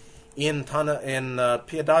interesting. In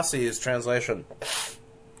Piedasi's translation,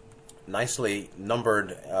 nicely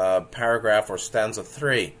numbered paragraph or stanza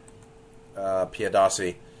 3,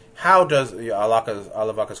 Piedasi, how does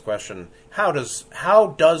Alavaka's question? How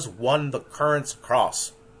does one the currents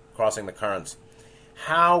crossing the currents?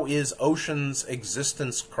 How is ocean's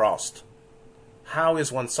existence crossed? How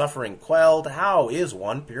is one suffering quelled? How is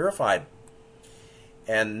one purified?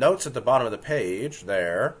 And notes at the bottom of the page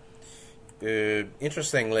there.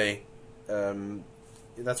 Interestingly,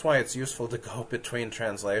 that's why it's useful to go between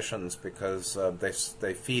translations, because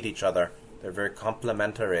they feed each other. They're very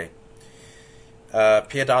complementary.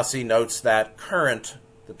 Piedasi notes that current,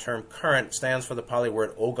 the term current, stands for the Pali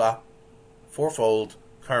word oga, fourfold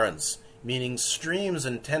currents, meaning streams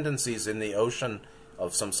and tendencies in the ocean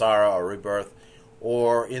of samsara or rebirth,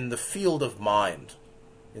 or in the field of mind.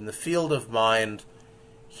 In the field of mind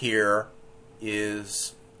here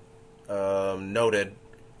is noted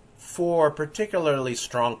for particularly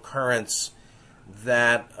strong currents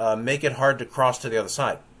that make it hard to cross to the other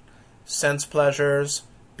side. Sense pleasures,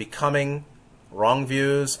 becoming, wrong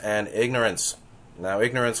views, and ignorance. Now,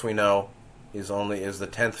 ignorance, we know, is the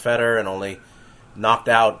 10th fetter and only knocked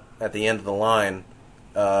out at the end of the line.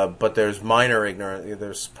 But there's minor ignorance.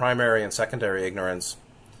 There's primary and secondary ignorance.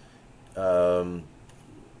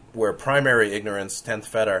 Where primary ignorance, 10th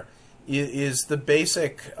fetter, is the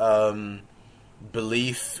basic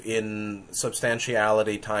belief in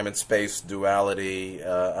substantiality, time and space, duality,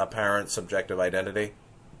 apparent subjective identity.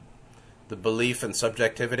 The belief in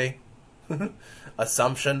subjectivity,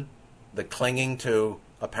 assumption, the clinging to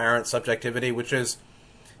apparent subjectivity, which is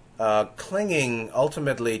clinging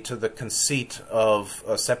ultimately to the conceit of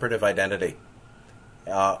a separative identity,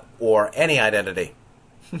 or any identity.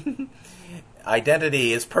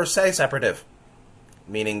 Identity is per se separative,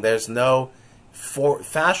 meaning there's no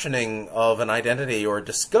fashioning of an identity or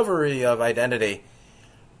discovery of identity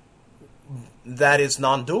that is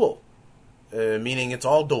non-dual, meaning it's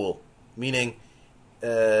all dual, meaning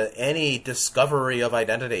any discovery of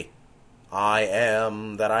identity, I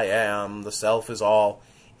am that I am, the self is all,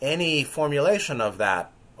 any formulation of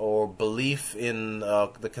that or belief in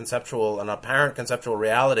the conceptual, an apparent conceptual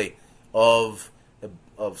reality of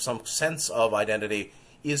some sense of identity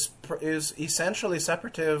is essentially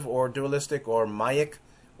separative or dualistic or Mayic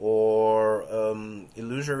or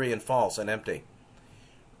illusory and false and empty,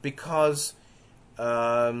 because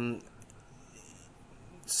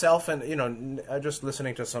self and I'm just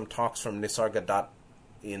listening to some talks from Nisarga Dutt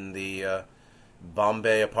in the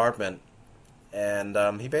Bombay apartment, and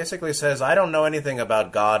he basically says, I don't know anything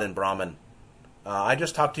about God and Brahman. I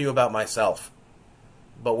just talk to you about myself.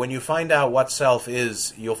 But when you find out what self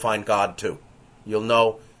is, you'll find God too. You'll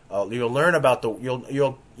know. You'll learn about the.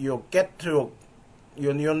 You'll get to.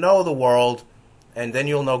 You'll know the world, and then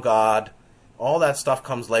you'll know God. All that stuff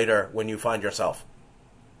comes later when you find yourself,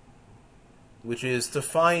 which is to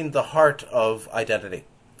find the heart of identity,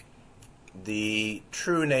 the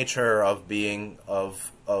true nature of being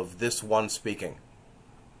of this one speaking.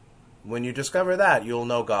 When you discover that, you'll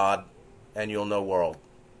know God, and you'll know world.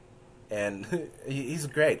 And he's a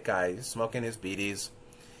great guy. He's smoking his beaties,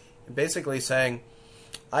 basically saying,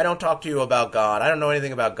 "I don't talk to you about God. I don't know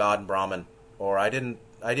anything about God and Brahman, or I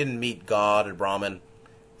didn't meet God and Brahman.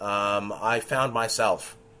 I found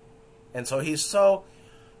myself." And so he's so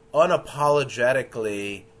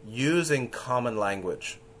unapologetically using common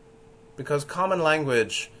language, because common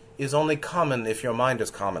language is only common if your mind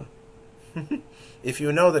is common. If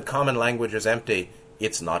you know that common language is empty,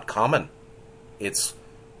 it's not common. It's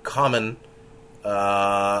common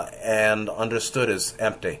and understood as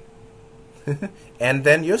empty. And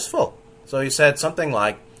then useful. So he said something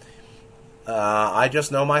like, I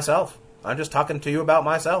just know myself. I'm just talking to you about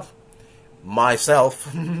myself.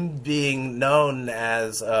 Myself being known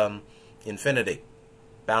as infinity,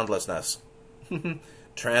 boundlessness,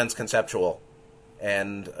 transconceptual,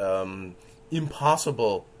 and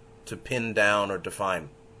impossible to pin down or define.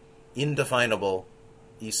 Indefinable,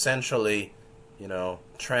 essentially,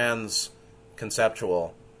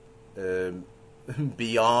 trans-conceptual,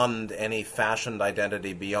 beyond any fashioned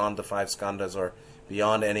identity, beyond the five skandhas, or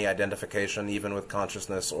beyond any identification, even with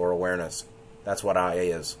consciousness or awareness. That's what I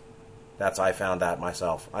is. I found that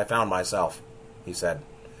myself. I found myself, he said.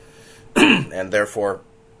 And therefore,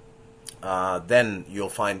 then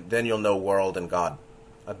you'll know world and God.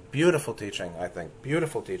 A beautiful teaching, I think.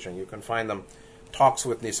 Beautiful teaching. You can find them. Talks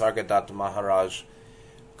with Nisarga Dutt Maharaj.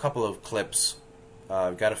 A couple of clips.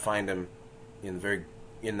 You've got to find him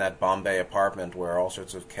in that Bombay apartment where all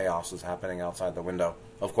sorts of chaos is happening outside the window.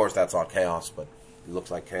 Of course, that's all chaos, but it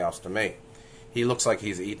looks like chaos to me. He looks like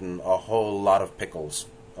he's eaten a whole lot of pickles,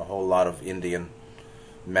 a whole lot of Indian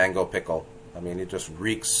mango pickle. I mean, it just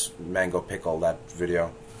reeks mango pickle, that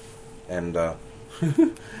video. And I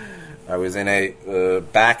was in a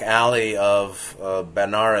back alley of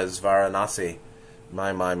Benares, Varanasi.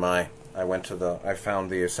 My. I found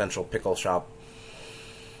the essential pickle shop.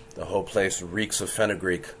 The whole place reeks of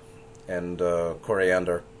fenugreek and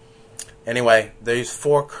coriander. Anyway, there's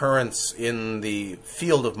four currents in the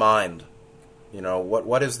field of mind.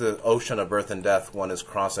 What is the ocean of birth and death one is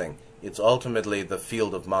crossing? It's ultimately the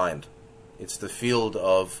field of mind. It's the field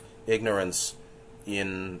of ignorance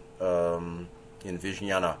in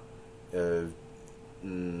Vijnana,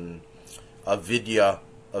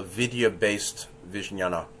 avidya-based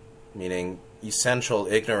Vijnana, meaning essential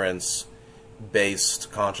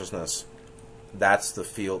ignorance-based consciousness. That's the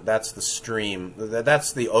field. That's the stream.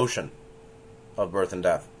 That's the ocean of birth and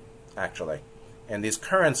death, actually. And these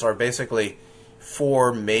currents are basically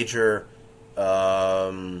four major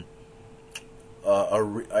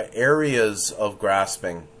areas of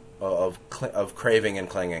grasping, of craving and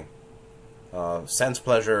clinging. Sense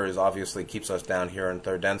pleasure is obviously keeps us down here in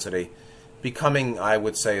third density. Becoming, I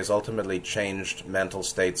would say, is ultimately changed mental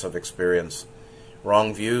states of experience.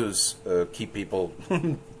 Wrong views keep people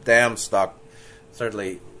damn stuck,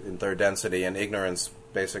 certainly in third density, and ignorance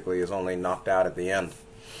basically is only knocked out at the end.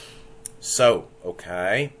 So,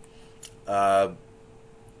 okay.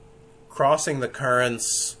 Crossing the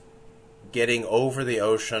currents, getting over the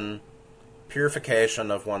ocean,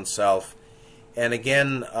 purification of oneself, and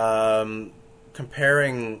again,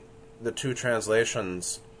 comparing the two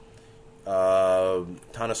translations,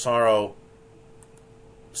 Thanissaro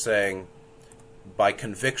saying, by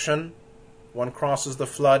conviction, one crosses the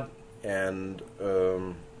flood, and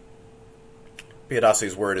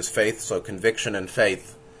Piyadasi's word is faith, so conviction and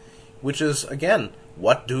faith, which is, again,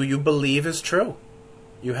 what do you believe is true?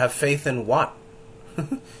 You have faith in what?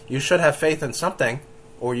 You should have faith in something,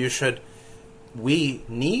 or we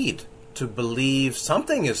need to believe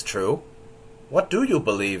something is true. What do you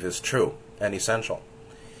believe is true and essential?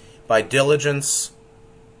 By diligence,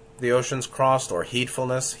 the ocean's crossed, or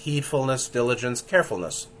heedfulness, diligence,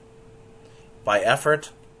 carefulness. By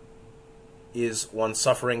effort, is one's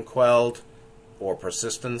suffering quelled, or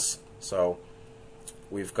persistence. So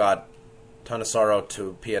we've got Thanissaro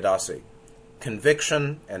to Piyadasi.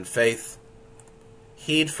 Conviction and faith,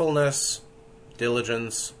 heedfulness,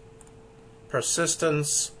 diligence,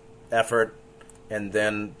 persistence, effort, and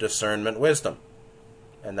then discernment, wisdom.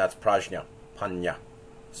 And that's prajna, panya.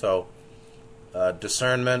 So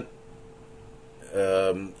discernment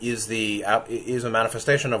is a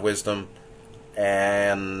manifestation of wisdom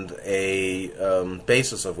and a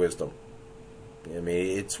basis of wisdom. I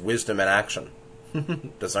mean, it's wisdom in action,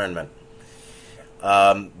 discernment.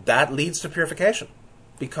 That leads to purification,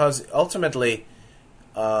 because ultimately,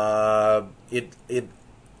 what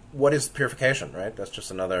is purification, right? That's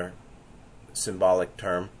just another symbolic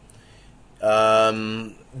term.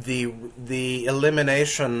 The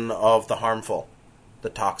elimination of the harmful, the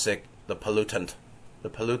toxic, the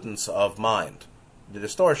pollutants of mind, the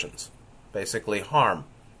distortions, basically harm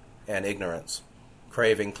and ignorance,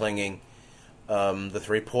 craving, clinging. The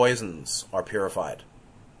three poisons are purified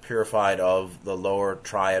of the lower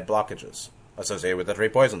triad blockages associated with the three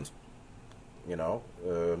poisons.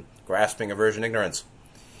 Grasping, aversion, ignorance.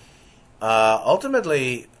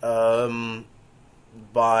 Ultimately,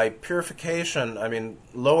 by purification, I mean,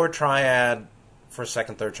 lower triad for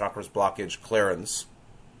second, third chakras blockage clearance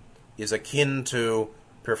is akin to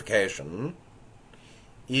purification,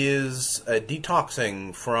 is a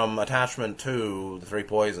detoxing from attachment to the three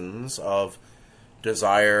poisons of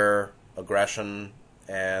desire, aggression,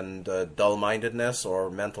 and dull-mindedness or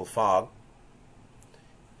mental fog.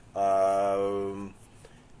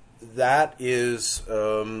 That is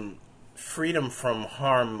freedom from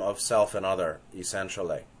harm of self and other,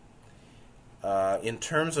 essentially. In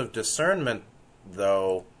terms of discernment,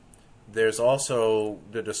 though, there's also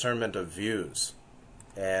the discernment of views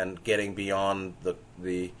and getting beyond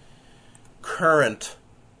the current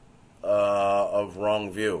of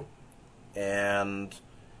wrong view. And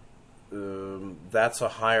that's a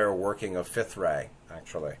higher working of fifth ray,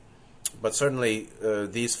 actually. But certainly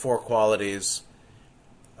these four qualities,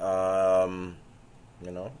 quite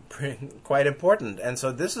important. And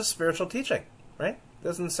so this is spiritual teaching, right?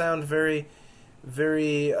 Doesn't sound very,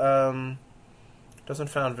 very, doesn't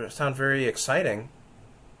sound very exciting.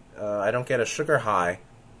 I don't get a sugar high.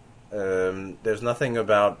 There's nothing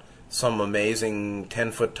about some amazing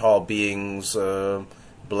 10-foot-tall beings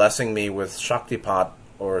blessing me with Shaktipat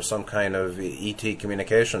or some kind of ET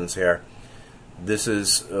communications here. This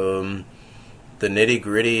is the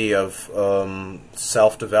nitty-gritty of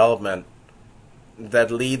self-development that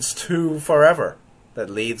leads to forever, that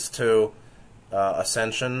leads to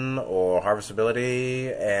ascension or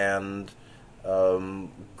harvestability and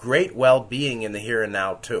great well-being in the here and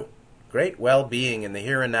now, too. Great well-being in the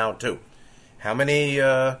here and now, too. How many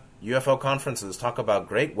UFO conferences talk about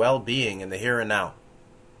great well-being in the here and now?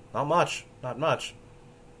 Not much. Not much.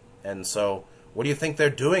 And so, what do you think they're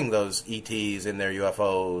doing, those ETs in their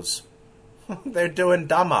UFOs? They're doing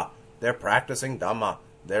Dhamma. They're practicing Dhamma.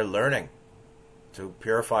 They're learning to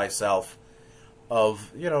purify self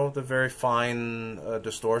of, the very fine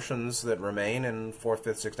distortions that remain in 4th,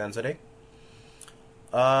 5th, 6th density.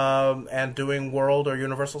 And doing world or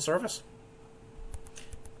universal service.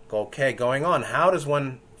 Okay, going on. How does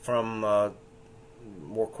one, from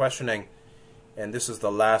more questioning, and this is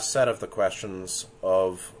the last set of the questions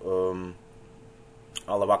of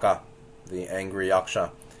Alavaka, the angry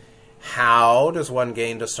Yaksha. How does one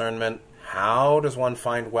gain discernment? How does one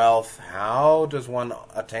find wealth? How does one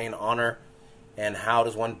attain honor? And how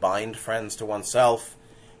does one bind friends to oneself?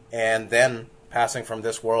 And then, passing from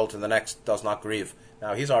this world to the next, does not grieve.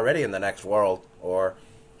 Now, he's already in the next world, or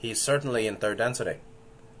he's certainly in third density.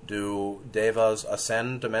 Do devas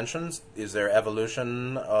ascend dimensions? Is there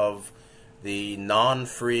evolution of the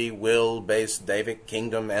non-free will-based Devic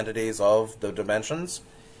kingdom entities of the dimensions?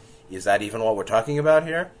 Is that even what we're talking about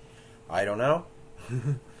here? I don't know.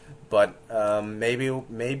 But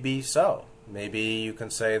maybe so. Maybe you can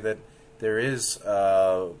say that there is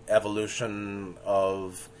evolution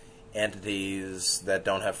of entities that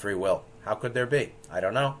don't have free will. How could there be? I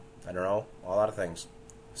don't know. I don't know a lot of things.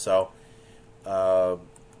 So,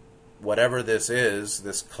 whatever this is,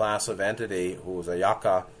 this class of entity who is a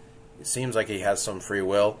yaka, it seems like he has some free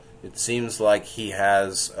will. It seems like he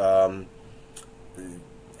has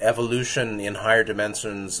evolution in higher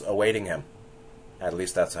dimensions awaiting him. At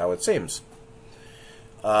least that's how it seems.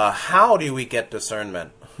 How do we get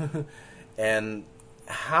discernment? And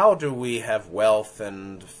how do we have wealth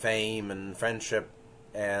and fame and friendship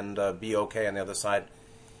and be okay on the other side?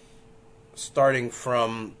 Starting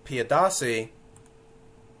from Piyadasi,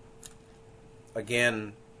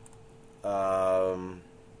 again,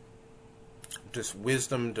 just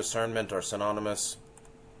wisdom, discernment are synonymous.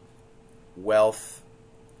 Wealth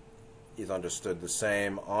is understood the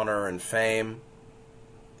same. Honor and fame.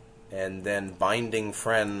 And then binding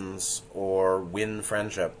friends or win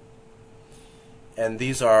friendship. And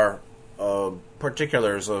these are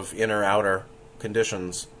particulars of inner-outer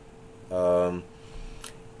conditions. It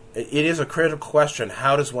is a critical question.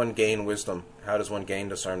 How does one gain wisdom? How does one gain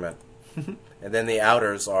discernment? And then the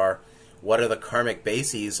outers are, what are the karmic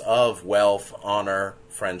bases of wealth, honor,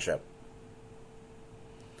 friendship?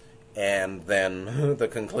 And then the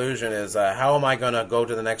conclusion is, how am I going to go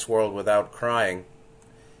to the next world without crying?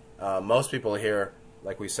 Most people here,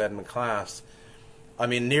 like we said in class, I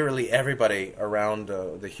mean, nearly everybody around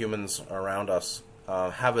the humans around us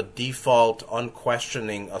have a default,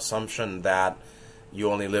 unquestioning assumption that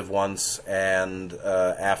you only live once, and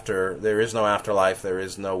after there is no afterlife, there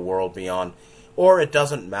is no world beyond, or it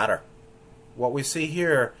doesn't matter. What we see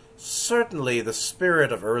here, certainly the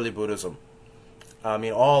spirit of early Buddhism. I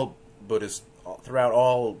mean, all Buddhists throughout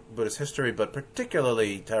all Buddhist history, but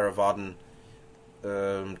particularly Theravadan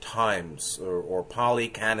times, or Pali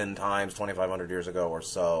Canon times, 2,500 years ago or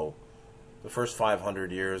so. The first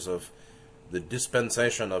 500 years of the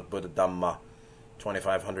dispensation of Buddha Dhamma,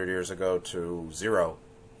 2,500 years ago to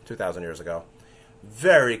 2,000 years ago.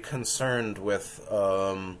 Very concerned with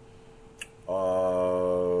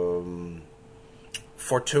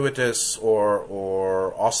fortuitous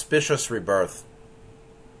or auspicious rebirth.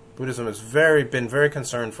 Buddhism has been very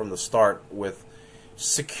concerned from the start with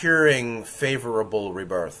securing favorable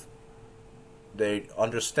rebirth. They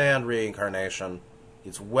understand reincarnation.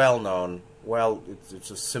 It's well known. Well, it's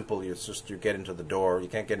just simple. It's just you get into the door. You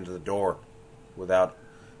can't get into the door without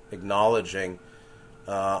acknowledging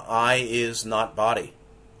I is not body.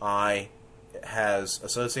 I has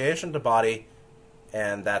association to body,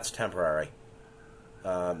 and that's temporary.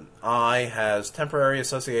 I has temporary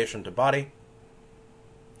association to body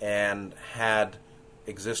and had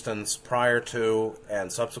existence prior to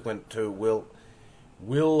and subsequent to,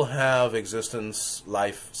 will have existence,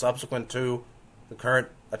 life subsequent to the current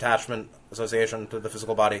attachment, association to the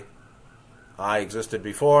physical body. I existed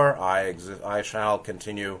before, I shall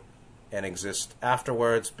continue and exist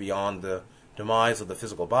afterwards beyond the demise of the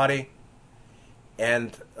physical body.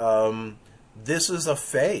 And this is a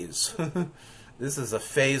phase. This is a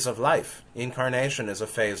phase of life. Incarnation is a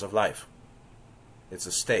phase of life. It's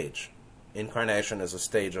a stage. Incarnation is a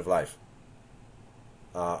stage of life.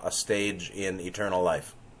 A stage in eternal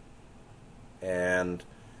life. And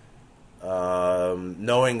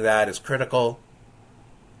knowing that is critical.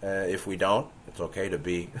 If we don't, it's okay to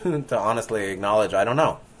be to honestly acknowledge I don't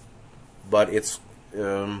know. But it's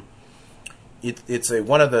one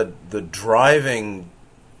of the driving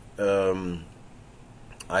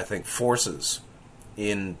I think forces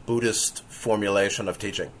in Buddhist formulation of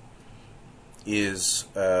teaching is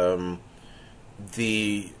a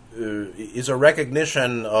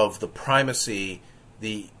recognition of the primacy,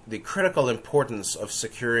 the critical importance of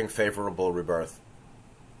securing favorable rebirth.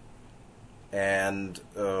 And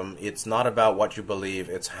it's not about what you believe,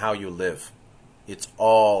 it's how you live. It's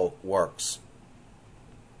all works.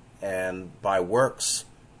 And by works,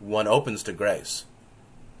 one opens to grace.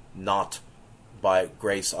 Not by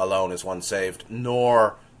grace alone is one saved,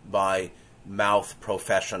 nor by mouth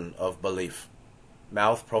profession of belief.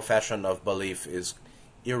 Mouth profession of belief is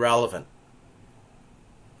irrelevant.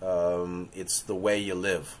 It's the way you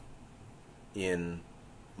live. in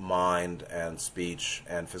mind and speech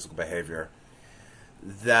and physical behavior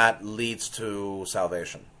that leads to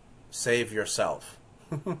salvation. Save yourself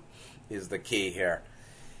is the key here.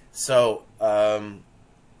 So,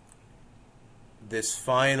 this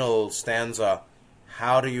final stanza,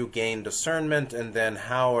 how do you gain discernment, and then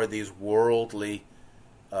how are these worldly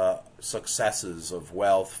successes of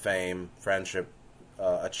wealth, fame, friendship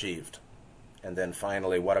achieved? And then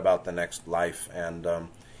finally, what about the next life? And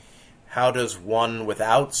how does one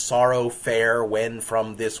without sorrow fare when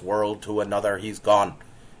from this world to another he's gone?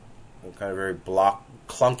 A kind of very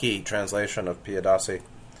clunky translation of Piyadasi.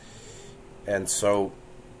 And so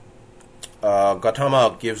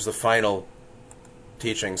Gautama gives the final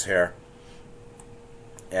teachings here.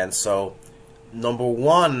 And so number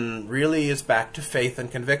one really is back to faith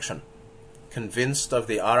and conviction. Convinced of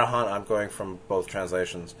the Arahant, I'm going from both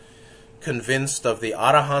translations, convinced of the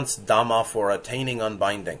Arahant's Dhamma for attaining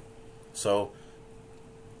unbinding. So,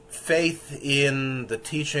 faith in the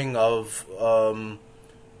teaching of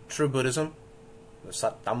true Buddhism, the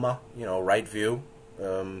Sat Dhamma, right view,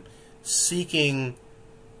 seeking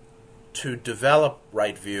to develop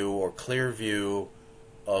right view or clear view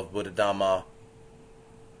of Buddha Dhamma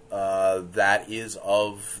that is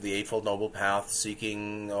of the Eightfold Noble Path,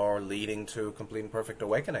 seeking or leading to complete and perfect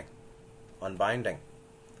awakening, unbinding.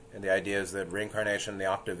 And the idea is that reincarnation, the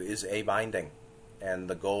octave, is a binding, and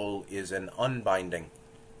the goal is an unbinding,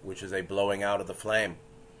 which is a blowing out of the flame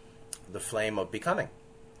of becoming,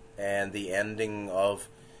 and the ending of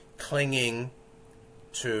clinging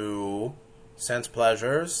to sense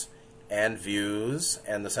pleasures and views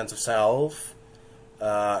and the sense of self,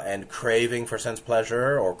 and craving for sense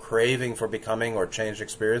pleasure, or craving for becoming or changed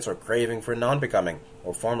experience, or craving for non-becoming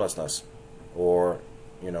or formlessness, or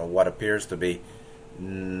what appears to be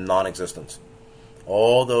non-existence.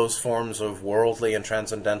 All those forms of worldly and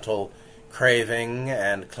transcendental craving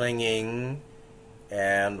and clinging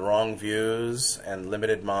and wrong views and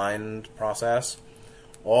limited mind process,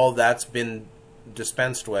 all that's been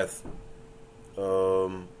dispensed with,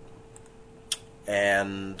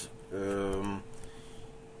 and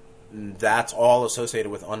that's all associated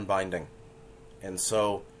with unbinding. And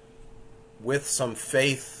so, with some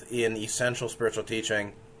faith in essential spiritual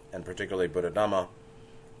teaching, and particularly Buddha Dhamma,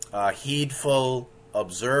 heedful,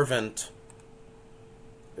 observant,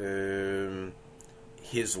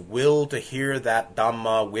 his will to hear that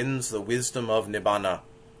Dhamma wins the wisdom of Nibbana.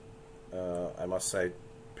 I must say,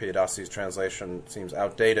 Piyadasi's translation seems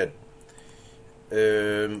outdated.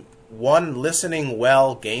 One listening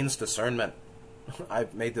well gains discernment.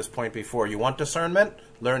 I've made this point before. You want discernment?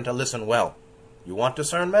 Learn to listen well. You want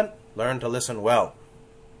discernment? Learn to listen well.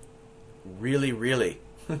 Really, really.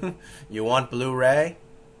 You want Blu-ray?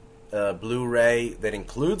 Blu-ray that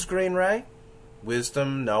includes green ray?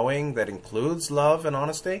 Wisdom, knowing that includes love and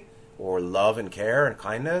honesty? Or love and care and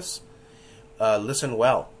kindness? Listen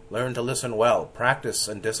well. Learn to listen well. Practice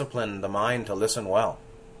and discipline the mind to listen well.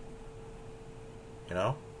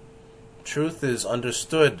 Truth is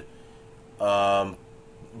understood by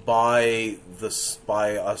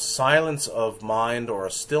a silence of mind or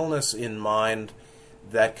a stillness in mind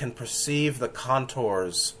that can perceive the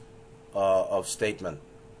contours of statement.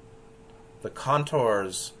 The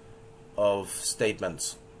contours of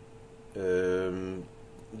statements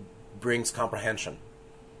brings comprehension.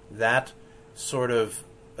 That sort of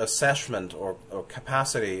assessment or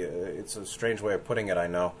capacity, it's a strange way of putting it, I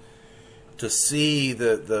know, to see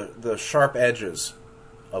the sharp edges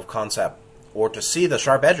of concept, or to see the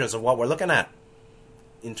sharp edges of what we're looking at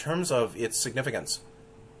in terms of its significance,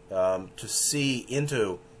 to see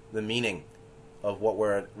into the meaning of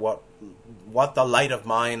what the light of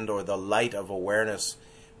mind or the light of awareness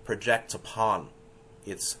projects upon.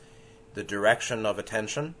 It's the direction of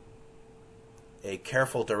attention, a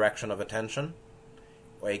careful direction of attention,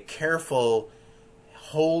 a careful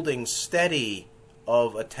holding steady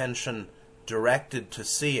of attention directed to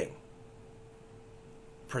seeing,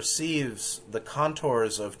 perceives the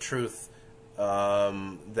contours of truth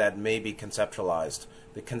that may be conceptualized,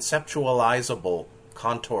 the conceptualizable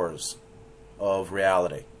contours of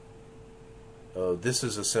reality. This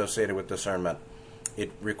is associated with discernment.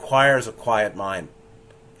 It requires a quiet mind,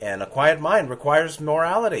 and a quiet mind requires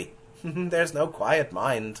morality. There's no quiet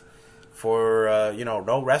mind for,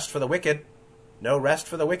 no rest for the wicked. No rest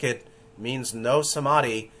for the wicked means no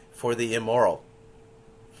samadhi for the immoral.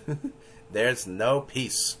 There's no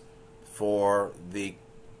peace for the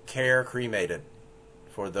care cremated,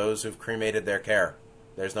 for those who've cremated their care.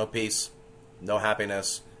 There's no peace, no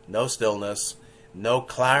happiness, no stillness, no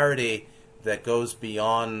clarity that goes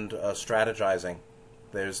beyond strategizing.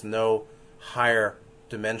 There's no higher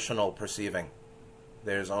dimensional perceiving.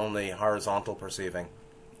 There's only horizontal perceiving.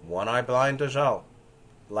 One eye blind to Zhao.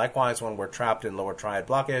 Likewise, when we're trapped in lower triad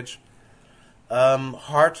blockage,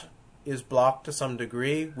 heart is blocked to some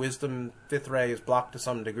degree, wisdom, fifth ray, is blocked to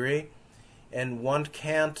some degree, and one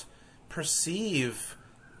can't perceive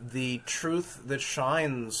the truth that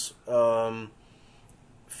shines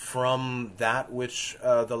from that which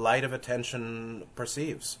the light of attention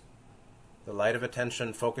perceives. The light of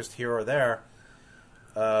attention focused here or there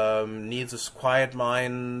needs a quiet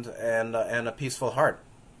mind and a peaceful heart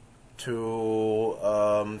to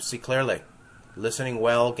see clearly. Listening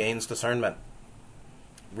well gains discernment.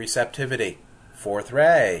 Receptivity, fourth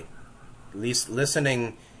ray.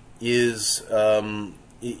 Listening is an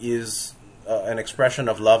expression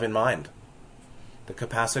of love in mind. The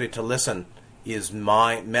capacity to listen is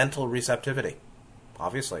mental receptivity.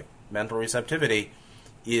 Obviously, mental receptivity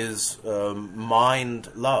is mind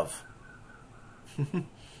love,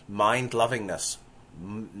 mind lovingness,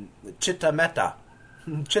 chitta metta.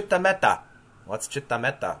 Chitta metta. What's chitta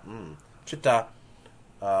metta? Chitta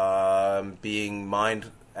being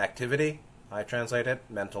mind activity. I translate it.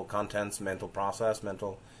 Mental contents, mental process,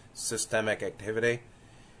 mental systemic activity.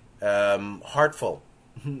 Heartful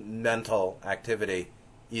mental activity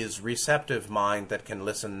is receptive mind that can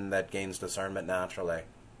listen, that gains discernment naturally.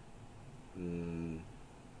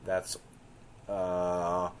 That's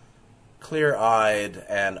clear-eyed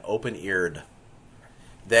and open-eared.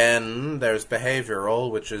 Then there's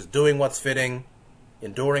behavioral, which is doing what's fitting,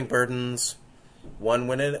 enduring burdens. One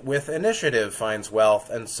with initiative finds wealth,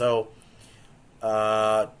 and so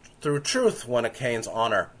through truth one attains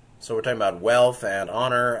honor. So we're talking about wealth and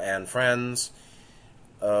honor and friends.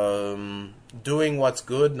 Doing what's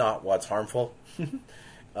good, not what's harmful.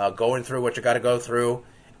 Going through what you got to go through,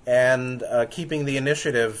 and keeping the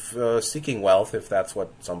initiative, seeking wealth, if that's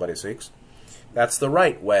what somebody seeks. That's the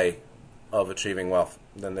right way of achieving wealth.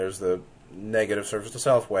 Then there's the negative service to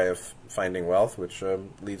self way of finding wealth, which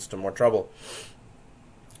leads to more trouble.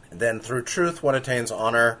 Then through truth one attains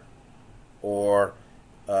honor, or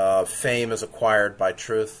fame is acquired by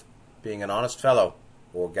truth, being an honest fellow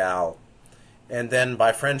or gal. And then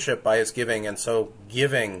by friendship, by his giving, and so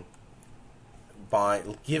giving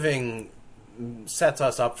sets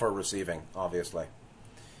us up for receiving, obviously.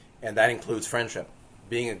 And that includes friendship.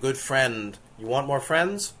 Being a good friend. You want more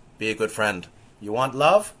friends? Be a good friend. You want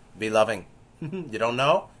love? Be loving. You don't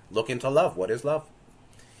know? Look into love. What is love?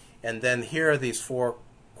 And then here are these four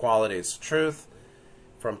qualities. Truth,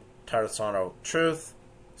 from Tarsano, truth,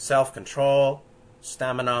 self-control,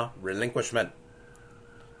 stamina, relinquishment.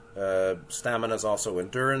 Stamina is also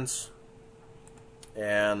endurance.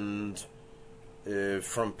 And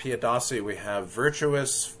from Piyadasi we have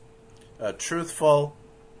virtuous, truthful,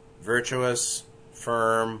 virtuous,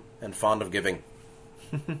 firm, and fond of giving.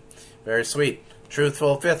 Very sweet.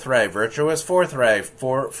 Truthful, fifth ray. Virtuous, fourth ray.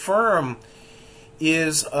 Firm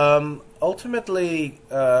is ultimately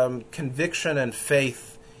conviction and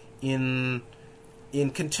faith in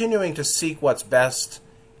continuing to seek what's best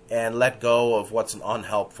and let go of what's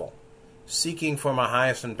unhelpful. Seeking for my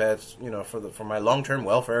highest and best, for my long-term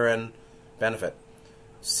welfare and benefit.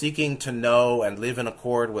 Seeking to know and live in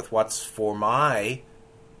accord with what's for my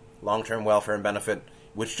long-term welfare and benefit,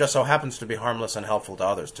 which just so happens to be harmless and helpful to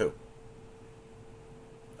others too.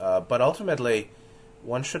 But ultimately,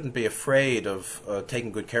 one shouldn't be afraid of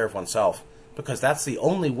taking good care of oneself, because that's the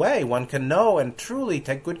only way one can know and truly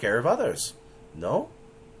take good care of others. No?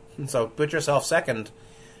 So put yourself second.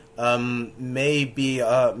 You may be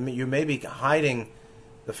hiding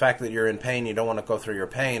the fact that you're in pain, you don't want to go through your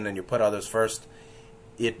pain, and you put others first.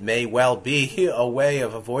 It may well be a way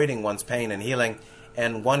of avoiding one's pain and healing,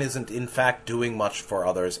 and one isn't in fact doing much for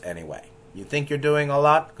others anyway. You think you're doing a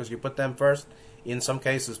lot because you put them first? In some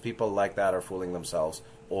cases, people like that are fooling themselves,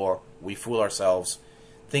 or we fool ourselves,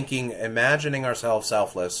 imagining ourselves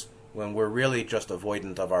selfless when we're really just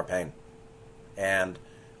avoidant of our pain, and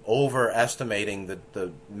overestimating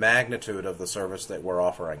the magnitude of the service that we're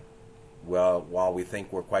offering, while we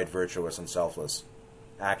think we're quite virtuous and selfless.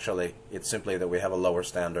 Actually, it's simply that we have a lower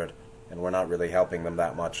standard, and we're not really helping them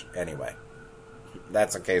that much anyway.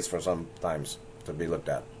 That's a case for some times to be looked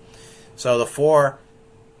at. So the four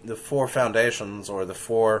foundations, or the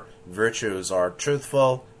four virtues, are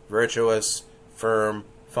truthful, virtuous, firm,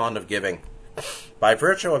 fond of giving. By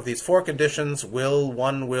virtue of these four conditions,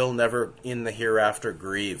 one will never in the hereafter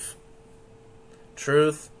grieve.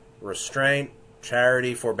 Truth, restraint,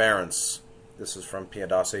 charity, forbearance. This is from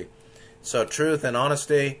Piyadasi. So truth and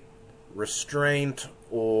honesty, restraint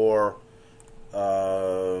or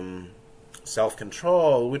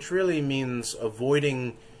self-control, which really means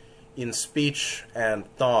avoiding in speech and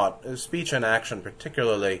thought, speech and action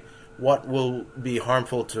particularly, what will be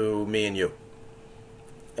harmful to me and you.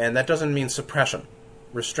 And that doesn't mean suppression.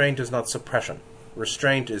 Restraint is not suppression.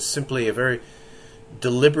 Restraint is simply a very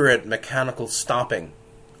deliberate mechanical stopping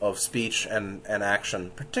of speech and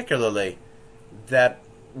action, particularly that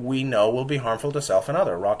we know will be harmful to self and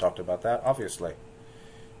other. Ra talked about that, obviously.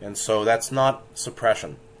 And so that's not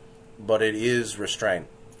suppression, but it is restraint.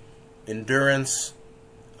 Endurance,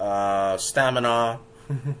 stamina,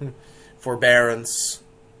 forbearance,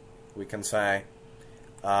 we can say,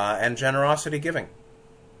 and generosity giving.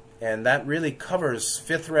 And that really covers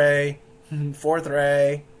fifth ray, fourth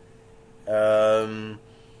ray, a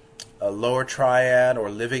lower triad, or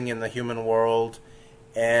living in the human world,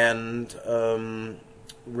 and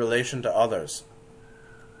relation to others.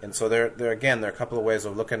 And so there are a couple of ways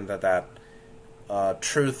of looking at that.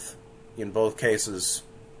 Truth, in both cases,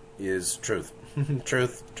 is truth.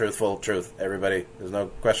 Truth, truthful, truth. Everybody, there's no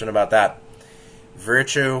question about that.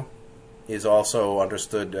 Virtue is also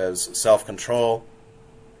understood as self-control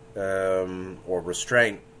or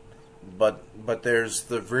restraint, but there's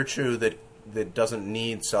the virtue that doesn't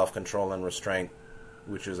need self-control and restraint,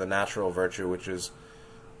 which is a natural virtue, which is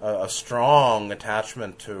a strong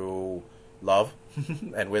attachment to love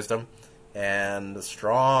and wisdom, and a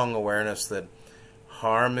strong awareness that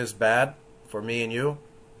harm is bad for me and you,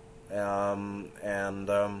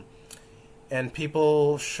 and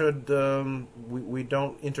people should we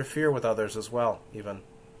don't interfere with others as well, even.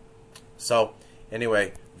 So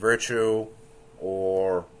anyway, virtue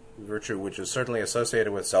which is certainly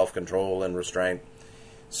associated with self-control and restraint,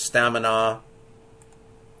 stamina,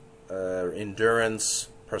 endurance,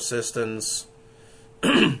 persistence,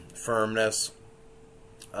 firmness,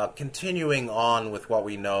 continuing on with what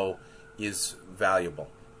we know is valuable.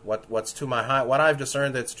 What I've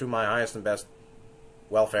discerned that's to my highest and best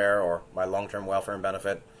welfare, or my long-term welfare and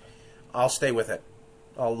benefit, I'll stay with it.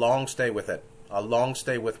 I'll long stay with it. I'll long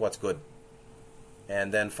stay with what's good.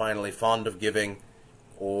 And then finally, fond of giving,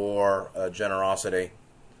 or generosity,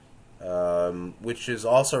 which is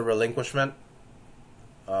also relinquishment.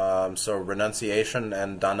 So renunciation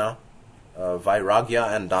and dana,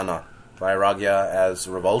 vairagya and dana. Vairagya as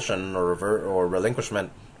revulsion or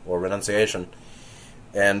relinquishment or renunciation,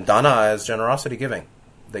 and dana as generosity giving.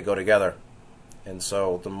 They go together. And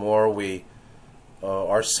so the more we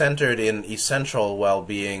are centered in essential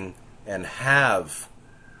well-being and have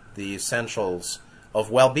the essentials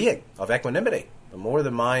of well-being, of equanimity, the more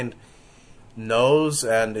the mind knows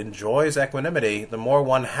and enjoys equanimity, the more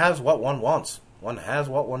one has what one wants. One has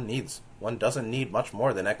what one needs. One doesn't need much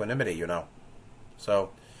more than equanimity, you know. So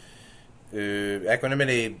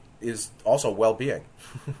equanimity is also well-being,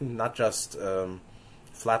 not just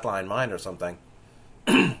flatline mind or something.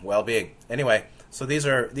 Well-being. Anyway, so these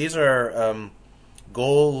are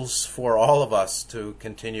goals for all of us to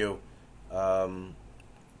continue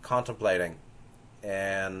contemplating,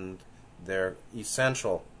 and they're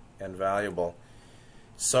essential and valuable.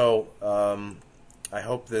 So I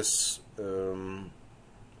hope this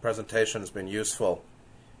presentation has been useful,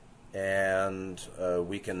 and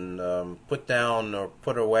we can put down or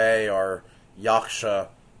put away our yaksha,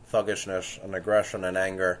 thuggishness, and aggression and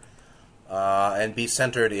anger, and be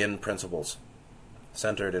centered in principles.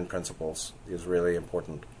 Centered in principles is really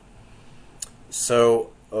important.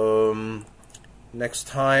 So next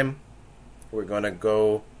time we're going to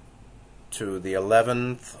go to the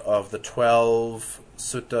 11th of the 12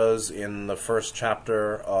 suttas in the first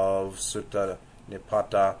chapter of Sutta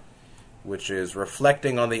Nipata, which is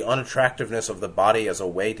reflecting on the unattractiveness of the body as a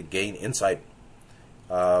way to gain insight.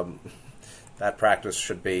 That practice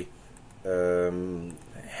should be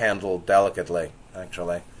handled delicately,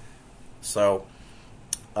 actually. So,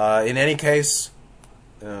 in any case,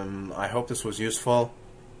 I hope this was useful.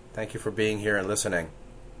 Thank you for being here and listening.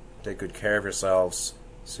 Take good care of yourselves.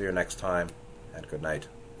 See you next time, and good night.